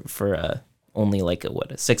for only like a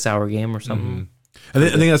 6-hour game or something. I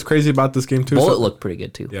think that's crazy about this game too. Bullet looked pretty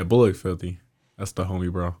good too. Yeah, Bullet looked filthy. That's the homie,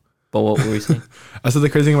 bro. But what were you saying? I said the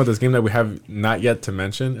crazy thing about this game that we have not yet to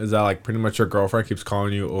mention is that like pretty much your girlfriend keeps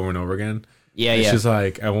calling you over and over again. Yeah, and she's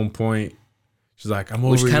like, at one point, she's like, I'm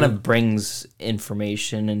over. Which kind of brings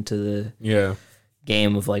information into the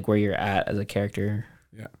game of like where you're at as a character.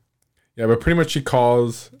 Yeah, yeah, but pretty much she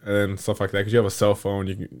calls and stuff like that because you have a cell phone.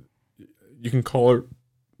 You can call her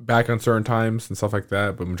back on certain times and stuff like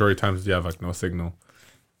that, but majority of times you have like no signal.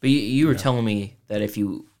 But you were telling me that if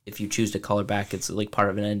you choose to call her back, it's like part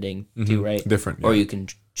of an ending too, right? Different, or you can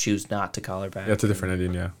choose not to call her back. Yeah, it's a different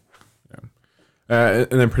ending. Yeah. And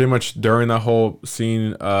then pretty much during that whole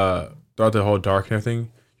scene, throughout the whole dark and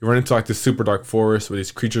everything, you run into like this super dark forest where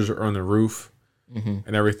these creatures are on the roof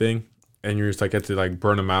and everything, and you just like get to like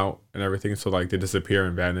burn them out and everything, so like they disappear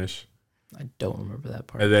and vanish. I don't remember that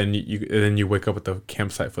part. And then you wake up at the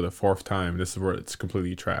campsite for the 4th time. This is where it's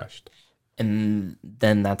completely trashed. And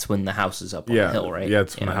then that's when the house is up on the hill, right? Yeah,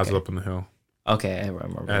 it's when the house is up on the hill. Okay, I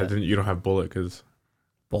remember that. Then you don't have Bullet because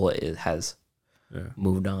Bullet has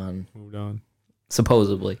moved on.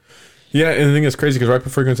 Supposedly. Yeah, and the thing is crazy because right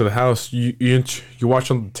before you go into the house, you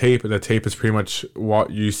watch on the tape, and the tape is pretty much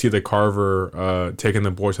what you see the Carver taking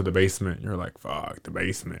the boys to the basement. You're like, fuck, the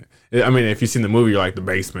basement. I mean, if you've seen the movie, you're like, the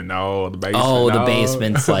basement, no, the basement. Oh, the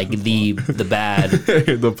basement's like the bad.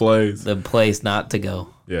 The place not to go.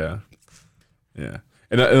 Yeah. Yeah.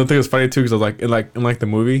 And I think it's funny too because I was like, in the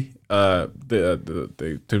movie,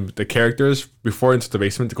 the characters before into the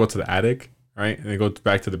basement to go to the attic. Right, and they go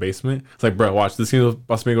back to the basement. It's like, bro, watch, this scene was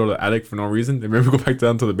supposed to me go to the attic for no reason. They made me go back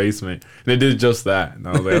down to the basement, and they did just that. And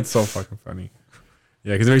I was like, that's so fucking funny.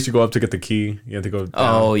 Yeah, because it makes you go up to get the key. You have to go down.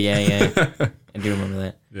 Oh yeah. I do remember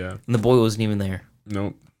that. Yeah, and the boy wasn't even there.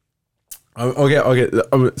 Nope. Okay.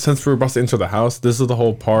 Since we're about to enter the house, this is the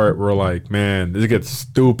whole part where like, man, this gets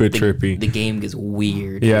stupid trippy. The game gets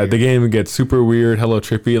weird. Yeah, the game gets super weird, hella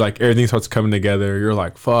trippy. Like everything starts coming together. You're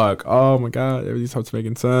like, fuck, oh my god, everything starts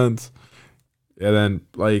making sense. And then,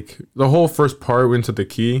 like, the whole first part, we into the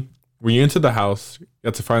key. When you enter the house, you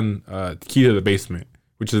have to find the key to the basement,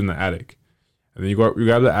 which is in the attic. And then you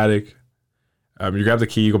grab the attic, you grab the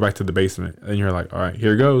key, you go back to the basement. And you're like, all right,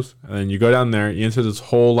 here it goes. And then you go down there, you enter this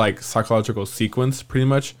whole, like, psychological sequence, pretty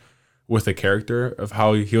much, with the character of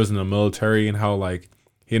how he was in the military and how, like,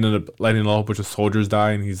 he ended up letting a whole bunch of soldiers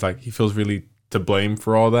die. And he's like, he feels really to blame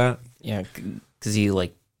for all that. Yeah, because he,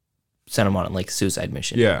 like, sent him on like a suicide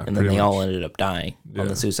mission. Yeah. And then they all ended up dying on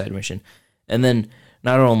the suicide mission. And then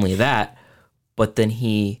not only that, but then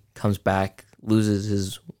he comes back, loses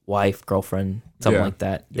his wife, girlfriend, something like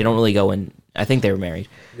that. They don't really go in. I think they were married.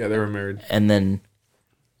 Yeah, they were married. And then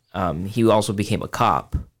he also became a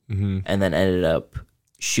cop and then ended up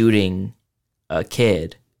shooting a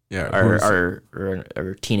kid. Yeah.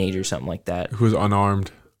 Or teenager, something like that. Who's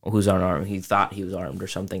unarmed. He thought he was armed or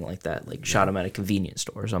something like that. Like shot him at a convenience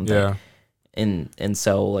store or something. Yeah. And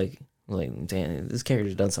so like damn, this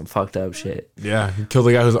character's done some fucked up shit. Yeah, he killed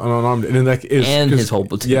the guy who's unarmed, and then like his whole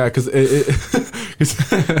platoon. Yeah, because it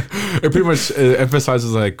pretty much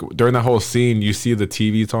emphasizes like during that whole scene, you see the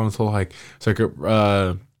TV on, so like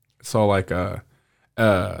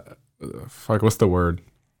fuck, what's the word?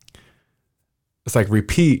 It's like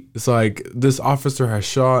repeat. It's like this officer has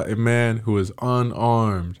shot a man who is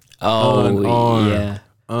unarmed. Oh, unarmed, yeah.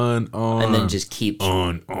 Unarmed. And then just keeps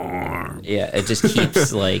unarmed. Yeah, it just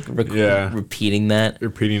keeps like repeating that.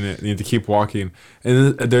 Repeating it. You need to keep walking.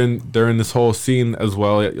 And then during this whole scene as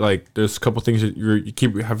well, like there's a couple things that you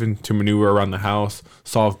keep having to maneuver around the house,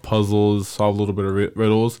 solve puzzles, solve a little bit of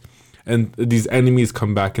riddles, and these enemies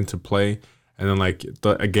come back into play. And then like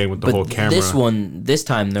again with the whole camera. This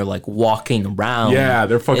time they're like walking around. Yeah,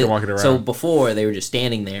 they're fucking walking around. So before they were just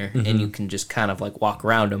standing there, and you can just kind of like walk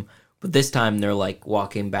around them. But this time they're like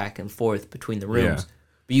walking back and forth between the rooms. Yeah.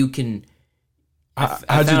 But you can.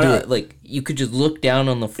 How'd you do it? Like you could just look down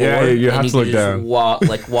on the floor. Yeah, you have to look down. Walk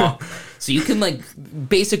So you can like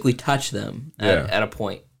basically touch them at a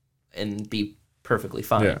point and be perfectly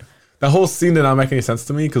fine. Yeah. The whole scene did not make any sense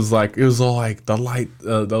to me because like it was all like the light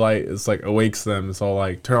is like awakes them. It's all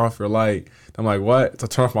like turn off your light. I'm like, what? So I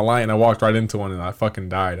turn off my light and I walked right into one and I fucking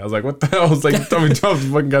died. I was like, what the hell? I was like, tell me drop the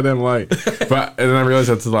fucking goddamn light. But and then I realized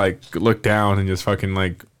I had to like look down and just fucking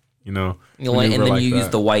like, you know. And then like you use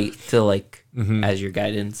the white to like as your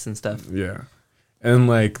guidance and stuff. Yeah. And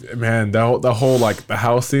like, man, the whole like the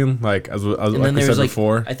house scene, like as like we said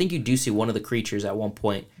before. I think you do see one of the creatures at one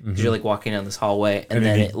point because you're like walking down this hallway and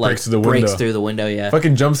then it like breaks through the window. Yeah,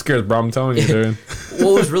 fucking jump scares, bro. I'm telling you, dude.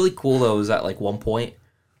 What was really cool though is that like one point,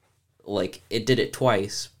 like it did it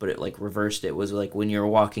twice, but it like reversed it. Was like when you were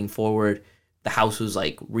walking forward, the house was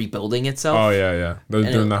like rebuilding itself. Oh yeah. They're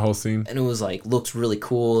doing that whole scene, and it was like looks really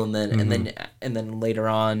cool. And then and then later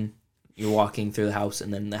on, you're walking through the house,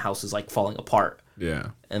 and then the house is like falling apart. Yeah,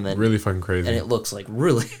 and then really fucking crazy, and it looks like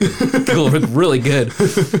really, really good.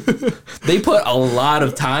 They put a lot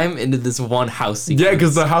of time into this one house sequence. Yeah,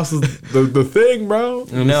 because the house is the thing, bro.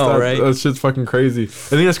 I know, right? That shit's fucking crazy. I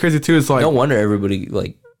think that's crazy too. It's like no wonder everybody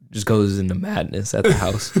like just goes into madness at the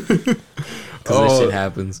house because that shit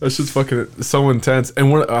happens. That shit's fucking so intense.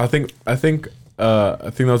 And what I think that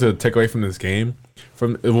was a takeaway from this game.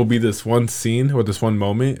 It will be this one scene or this one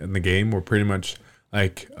moment in the game where pretty much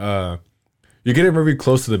like you get very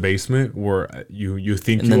close to the basement where you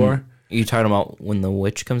think you are. You talking about when the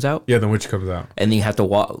witch comes out? Yeah, the witch comes out, and then you have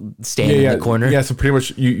to stand in the corner. Yeah, so pretty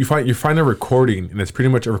much you find a recording, and it's pretty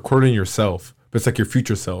much a recording yourself, but it's like your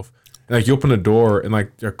future self. And like you open a door, and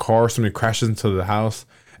like your car, somebody crashes into the house,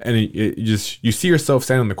 and you see yourself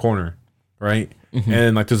standing in the corner, right? Mm-hmm.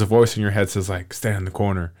 And like there's a voice in your head says like stand in the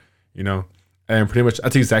corner, you know. And pretty much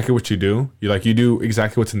that's exactly what you do. You do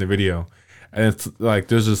exactly what's in the video. And it's like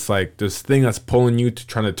there's just like this thing that's pulling you to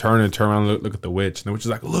trying to turn around and look at the witch. And the witch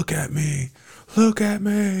is like, look at me.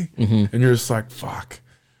 Mm-hmm. And you're just like, fuck.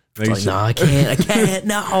 Like, no, I can't,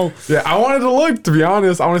 no. Yeah, I wanted to look, to be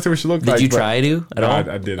honest. I want to see what she looked like. Did you try to at all?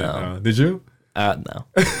 I didn't. No. Did you? No.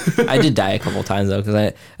 I did die a couple times though,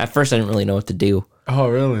 because at first I didn't really know what to do. Oh,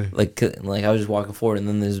 really? Like I was just walking forward, and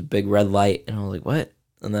then there's a big red light, and I was like, what?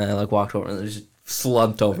 And then I like walked over, and I just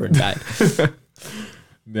slumped over and died.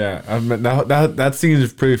 Yeah, I mean, that scene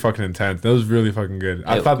is pretty fucking intense. That was really fucking good.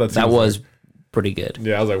 I thought that was pretty good.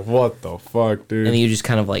 Yeah, I was like, what the fuck, dude? And then you just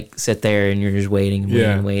kind of like sit there and you're just waiting,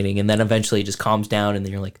 and then eventually it just calms down, and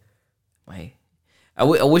then you're like, wait. I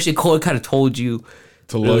wish it kind of told you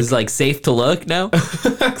to look. It was like safe to look now,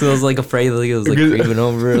 because I was like afraid like it was like creeping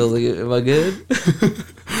over. I was like, am I good?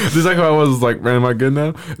 Just like how I was like, man, am I good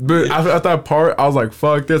now? But at that part, I was like,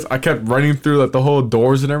 fuck this. I kept running through like the whole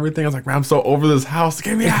doors and everything. I was like, man, I'm so over this house.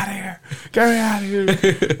 Get me out of here. Get me out of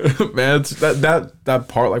here. Man, that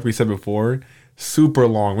part, like we said before, super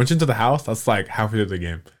long. Once into the house, that's like halfway through the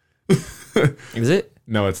game. Is it?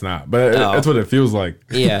 No, it's not. But that's what it feels like.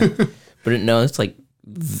 Yeah. But it's like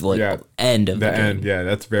end of the game. End. Yeah,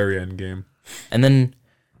 that's very end game. And then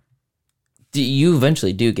you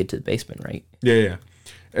eventually do get to the basement, right? Yeah.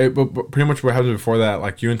 But pretty much what happened before that,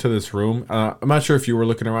 like you into this room. I'm not sure if you were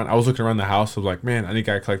looking around. I was looking around the house. I was like, man, I think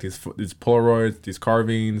I collect these Polaroids, these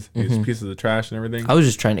carvings, these pieces of trash and everything. I was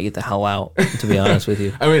just trying to get the hell out, to be honest with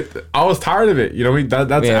you. I mean, I was tired of it. You know what I mean?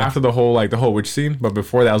 That's after the whole witch scene. But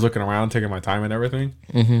before that, I was looking around, taking my time and everything.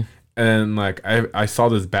 Mm-hmm. And like I saw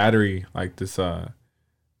this battery, like this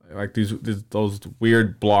like those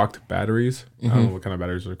weird blocked batteries. I don't know what kind of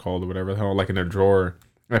batteries they're called or whatever the hell, like in a drawer.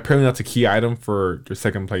 And apparently that's a key item for your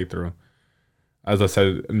second playthrough, as I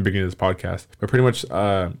said in the beginning of this podcast. But pretty much,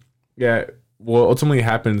 what ultimately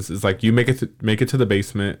happens is like you make it to the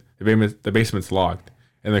basement. The basement's locked,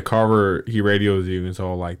 and the carver he radios you, and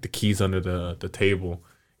so like the keys under the table.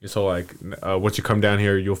 And so like once you come down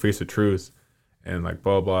here, you'll face the truth, and like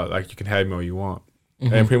blah blah. Like you can have me all you want.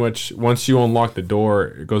 Mm-hmm. And pretty much once you unlock the door,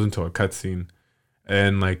 it goes into a cutscene.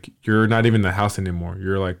 And like you're not even in the house anymore.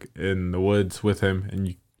 You're like in the woods with him, and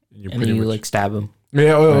you pretty much like stab him.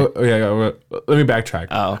 Yeah, yeah. Let me backtrack.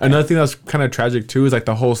 Oh, okay. Another thing that's kind of tragic too is like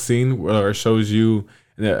the whole scene where it shows you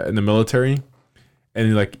in the military,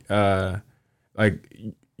 and like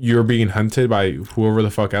you're being hunted by whoever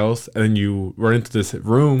the fuck else, and then you run into this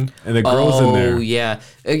room, and the girl's in there. Oh yeah,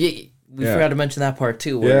 we forgot to mention that part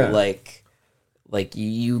too, where like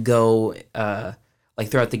you go like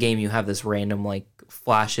throughout the game, you have this random like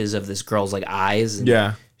flashes of this girl's like eyes,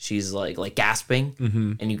 and she's like gasping,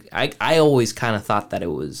 and I always kind of thought that it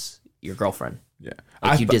was your girlfriend. Yeah,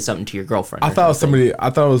 like you did something to your girlfriend. I thought it was somebody. I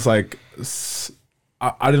thought it was like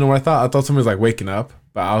I didn't know what I thought. I thought somebody was like waking up,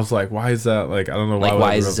 But I was like, why is that? Like, I don't know why. Like,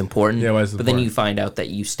 why is this important? Yeah, why is it important? Then you find out that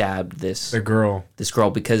you stabbed this girl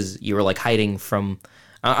because you were like hiding from.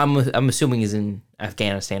 I'm assuming is in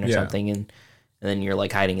Afghanistan or something, and then you're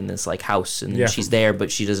like hiding in this like house, and she's there,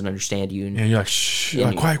 but she doesn't understand you. And you're like, shh,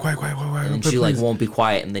 like, quiet. And she like won't be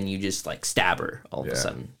quiet, and then you just like stab her all of a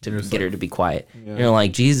sudden to get her to be quiet. Yeah. You're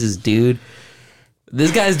like, Jesus, dude,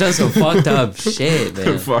 this guy's done some fucked up shit,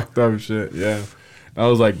 man. Fucked up shit, yeah. I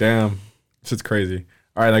was like, damn, this is crazy.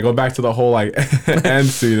 All right, I go back to the whole like end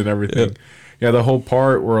scene and everything. Yeah, the whole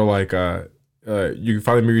part where like you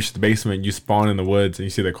finally reach the basement, you spawn in the woods, and you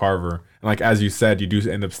see the Carver, and like as you said, you do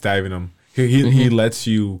end up stabbing him. He lets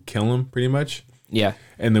you kill him pretty much. Yeah,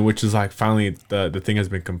 and then which is like finally the thing has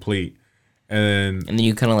been complete, and then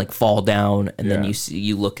you kind of like fall down, and then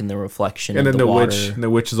you look in the reflection, and then the water.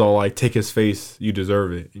 witch is all like, take his face, you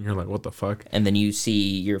deserve it, and you're like, what the fuck? And then you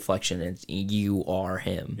see your reflection, and you are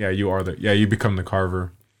him. Yeah, you are you become the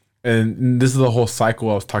Carver, and this is the whole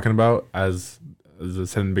cycle I was talking about as I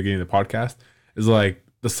said in the beginning of the podcast. Is like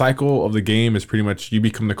the cycle of the game is pretty much you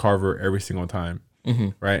become the Carver every single time.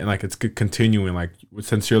 Right, and like it's continuing. Like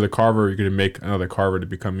since you're the Carver, you're gonna make another Carver to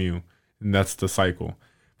become you, and that's the cycle.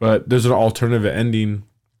 But there's an alternative ending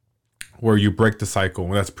where you break the cycle,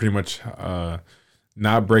 and that's pretty much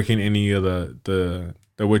not breaking any of the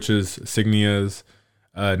witches' signias,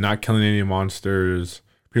 not killing any monsters,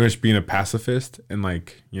 pretty much being a pacifist and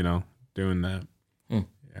like doing that.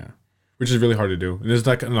 Which is really hard to do. And there's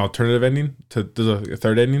like an alternative ending there's a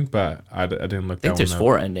third ending, but I didn't look. I think there's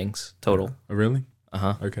 4 endings total. Oh, really?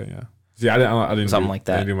 Okay, yeah. See, I didn't something like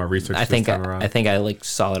that. I didn't do my research. I think I like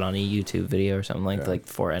saw it on a YouTube video or something like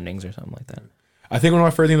 4 endings or something like that. I think one of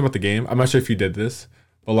my favorite things about the game, I'm not sure if you did this,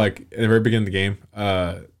 but like in the very beginning of the game,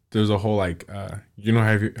 there's a whole like how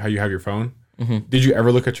you have your phone. Did you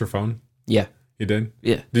ever look at your phone? Yeah. You did?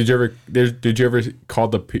 Yeah. Did you ever call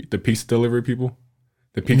the pizza delivery people?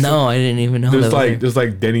 The pizza? No, I didn't even know. There's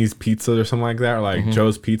like Denny's Pizza or something like that, or like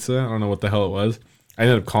Joe's Pizza. I don't know what the hell it was. I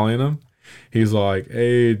ended up calling him. He's like,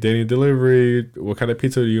 "Hey, Denny Delivery, what kind of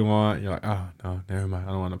pizza do you want?" You're like, "Oh no, never mind.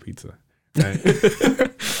 I don't want a pizza." Right?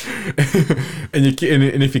 and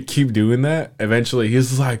if you keep doing that, eventually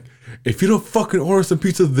he's like, "If you don't fucking order some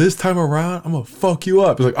pizza this time around, I'm gonna fuck you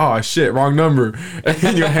up." It's like, "Oh shit, wrong number,"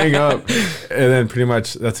 and you hang up, and then pretty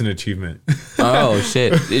much that's an achievement. Oh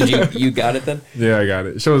shit! Did you got it then? Yeah, I got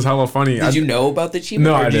it. It shows hella funny. Did you know about the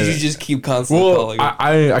achievement? No, I didn't. Did you just keep constantly calling it?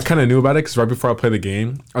 I kind of knew about it because right before I played the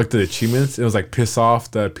game, I looked at the achievements. It was like piss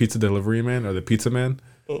off the pizza delivery man or the pizza man.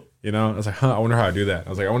 I was like, I wonder how I do that. I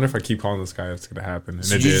was like, I wonder if I keep calling this guy, it's gonna happen. And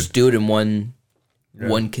so you just do it in one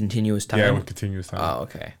continuous time? Yeah, one continuous time. Oh,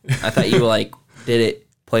 okay. I thought you like did it,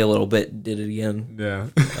 play a little bit, did it again. Yeah,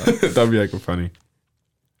 that'd be like funny.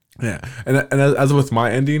 Yeah, and as with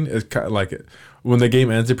my ending, it's kind of like when the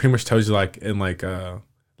game ends, it pretty much tells you like in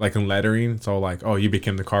lettering. So like, oh, you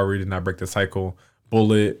became the Carver, you did not break the cycle.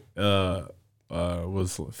 Bullet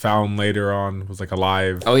was found later on, was like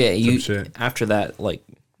alive. Oh yeah, after that, like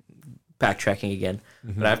backtracking again,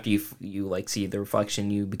 but after you like see the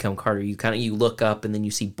reflection, you become Carter. You look up and then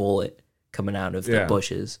you see Bullet coming out of the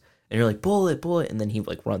bushes, and you're like, Bullet, and then he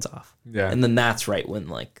like runs off. Yeah, and then that's right when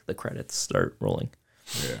like the credits start rolling.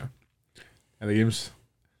 Yeah, and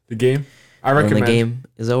the game. I recommend. The game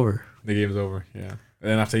is over. The game's over. Yeah,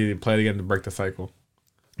 and then after you play it again to break the cycle.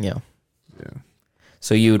 Yeah.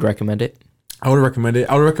 So you would recommend it? I would recommend it.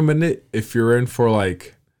 I would recommend it if you're in for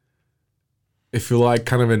like, if you like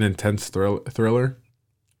kind of an intense thriller,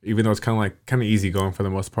 even though it's kind of easy going for the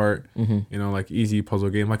most part. Like easy puzzle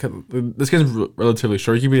game. Like this game's relatively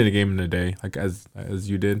short. You can beat a game in a day, like as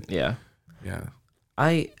you did. Yeah. Yeah.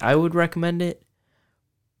 I would recommend it,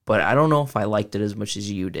 but I don't know if I liked it as much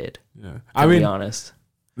as you did. Yeah. To be honest,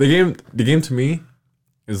 the game to me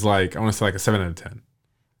is like, I want to say like a 7 out of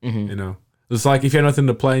 10. It's like if you have nothing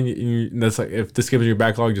to play, and that's like if this game's in your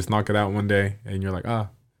backlog, just knock it out one day, and you're like,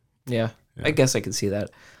 Yeah, I guess I could see that.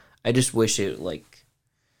 I just wish it like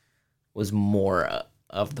was more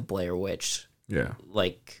of the Blair Witch. Yeah,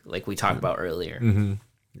 like we talked about earlier.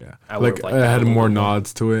 Yeah, I had more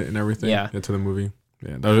nods to it and everything. Yeah, to the movie.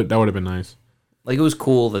 Yeah, that would have been nice. Like it was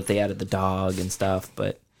cool that they added the dog and stuff,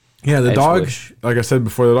 but yeah, the dog. Like I said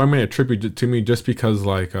before, the dog made a tribute to me just because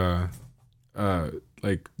like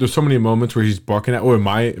there's so many moments where he's barking at, or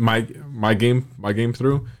my game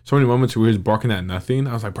through, so many moments where he's barking at nothing.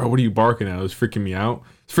 I was like, bro, what are you barking at? It was freaking me out.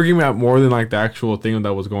 It's freaking me out more than like the actual thing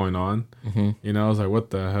that was going on. I was like, what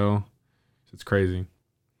the hell? It's crazy.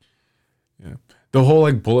 Yeah, the whole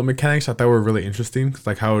like bullet mechanics I thought were really interesting. Cause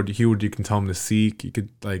like you can tell him to seek, you could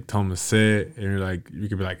like tell him to sit, and you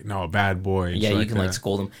could be like, no, bad boy. Yeah, you can like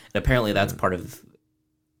scold him. And apparently that's part of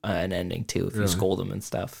an ending too if you scold him and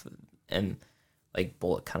stuff. And like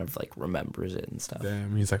Bullet kind of like remembers it and stuff.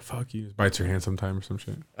 Damn, he's like, fuck you. Bites your hand sometime or some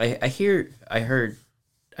shit. I heard,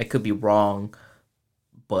 I could be wrong,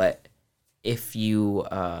 but if you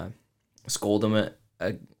scold him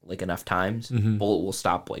like enough times, Bullet will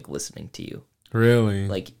stop like listening to you. Really?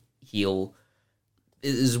 Like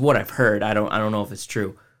is what I've heard. I don't know if it's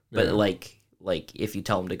true, but like if you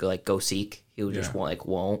tell him to go seek, he'll just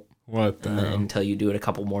won't. What the hell? Until you do it a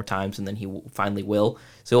couple more times, and then he finally will.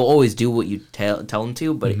 So he'll always do what you tell him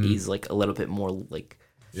to, but he's like a little bit more like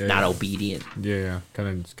not obedient. Yeah, kind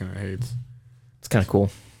of hates. It's kind of cool.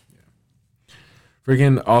 Yeah.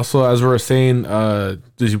 Freaking also, as we were saying,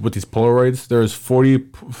 with these Polaroids, there's 40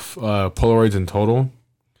 Polaroids in total,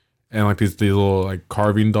 and like these little like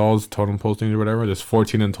carving dolls, totem pole things or whatever. There's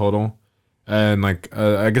 14 in total. And like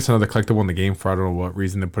I guess another collectible in the game for I don't know what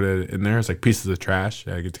reason they put it in there. It's like pieces of trash.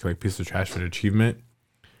 I get to collect pieces of trash for the achievement.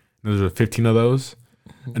 And there's 15 of those.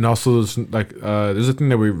 And also there's like there's a thing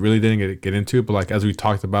that we really didn't get into, but like as we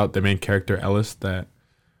talked about the main character Ellis, that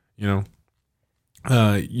you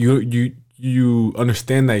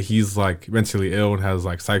understand that he's like mentally ill and has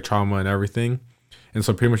like psych trauma and everything. And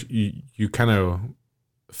so pretty much you kind of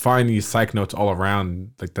find these psych notes all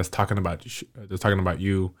around, like that's talking about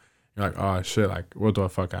you. You're like, oh shit, like what the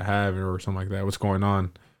fuck I have or something like that. What's going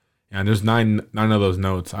on? And there's nine of those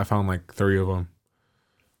notes. I found like 3 of them.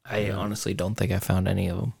 I honestly don't think I found any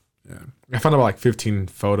of them. Yeah, I found about like 15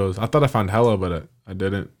 photos. I thought I found hella, but I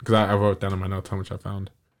didn't because I wrote down in my notes how much I found.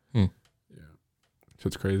 Yeah, so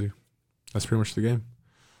it's crazy. That's pretty much the game.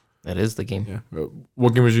 That is the game. Yeah.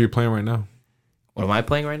 What games are you playing right now? What am I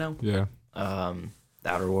playing right now? Yeah. The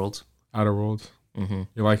Outer Worlds. Outer Worlds. You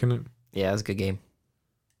liking it? Yeah, it's a good game.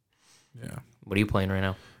 Yeah. What are you playing right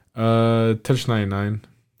now? Touch 99.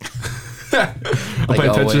 I'm like playing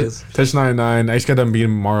always. Touch 99. I just got done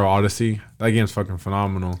beating Mario Odyssey. That game's fucking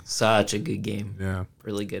phenomenal. Such a good game. Yeah.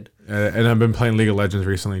 Really good. And I've been playing League of Legends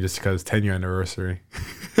recently just because 10-year anniversary.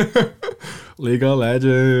 League of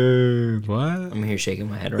Legends. What? I'm here shaking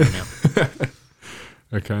my head right now.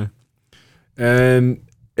 Okay. And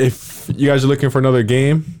if you guys are looking for another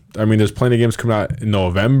game, I mean, there's plenty of games coming out in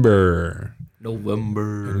November.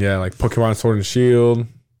 Yeah, like Pokemon Sword and Shield.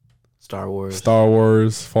 Star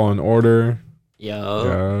Wars, Fallen Order.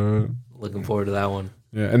 Yeah. Looking forward to that one.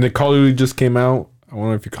 Yeah, and the Call of Duty just came out. I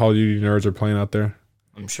wonder if you Call of Duty nerds are playing out there.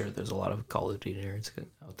 I'm sure there's a lot of Call of Duty nerds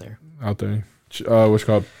out there. What's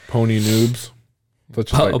called Pony Noobs.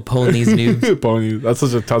 Ponies noobs. Ponies. That's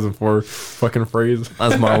such a 2004 fucking phrase.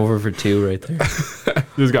 That's Modern Warfare 2 right there.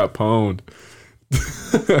 Just got pwned.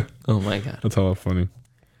 Oh my god. That's hella funny.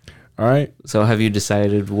 All right. So have you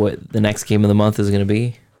decided what the next game of the month is going to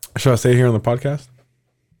be? Should I say here on the podcast?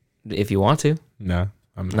 If you want to. Nah.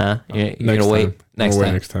 You're going to wait next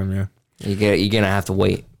time. Next time, yeah. You're going to have to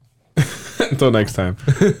wait. Until next time.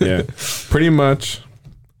 Yeah. Pretty much,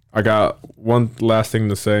 I got one last thing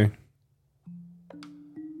to say.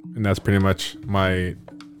 And that's pretty much my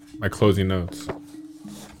closing notes.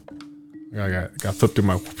 I got flipped through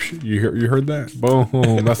my. You heard that?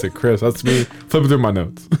 Boom! That's it, Chris. That's me flipping through my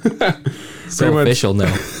notes. So official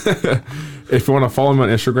now. If you want to follow me on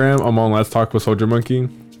Instagram, I'm on Let's Talk with Soldier Monkey. If you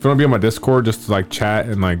want to be on my Discord, just to like chat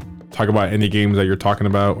and like talk about any games that you're talking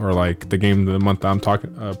about or like the game of the month that I'm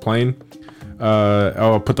playing,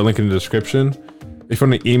 I'll put the link in the description. If you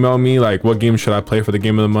want to email me, like what game should I play for the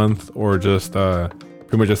game of the month, or just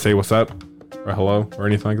pretty much just say what's up or hello or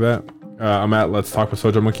anything like that. I'm at Let's Talk with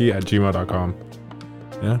Soldier Monkey at gmail.com.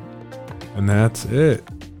 Yeah. And that's it.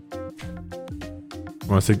 You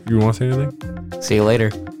want to say anything? See you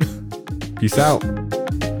later. Peace out.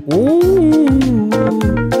 Ooh.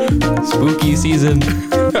 Spooky season.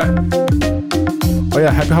 Oh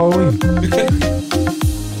yeah, happy Halloween.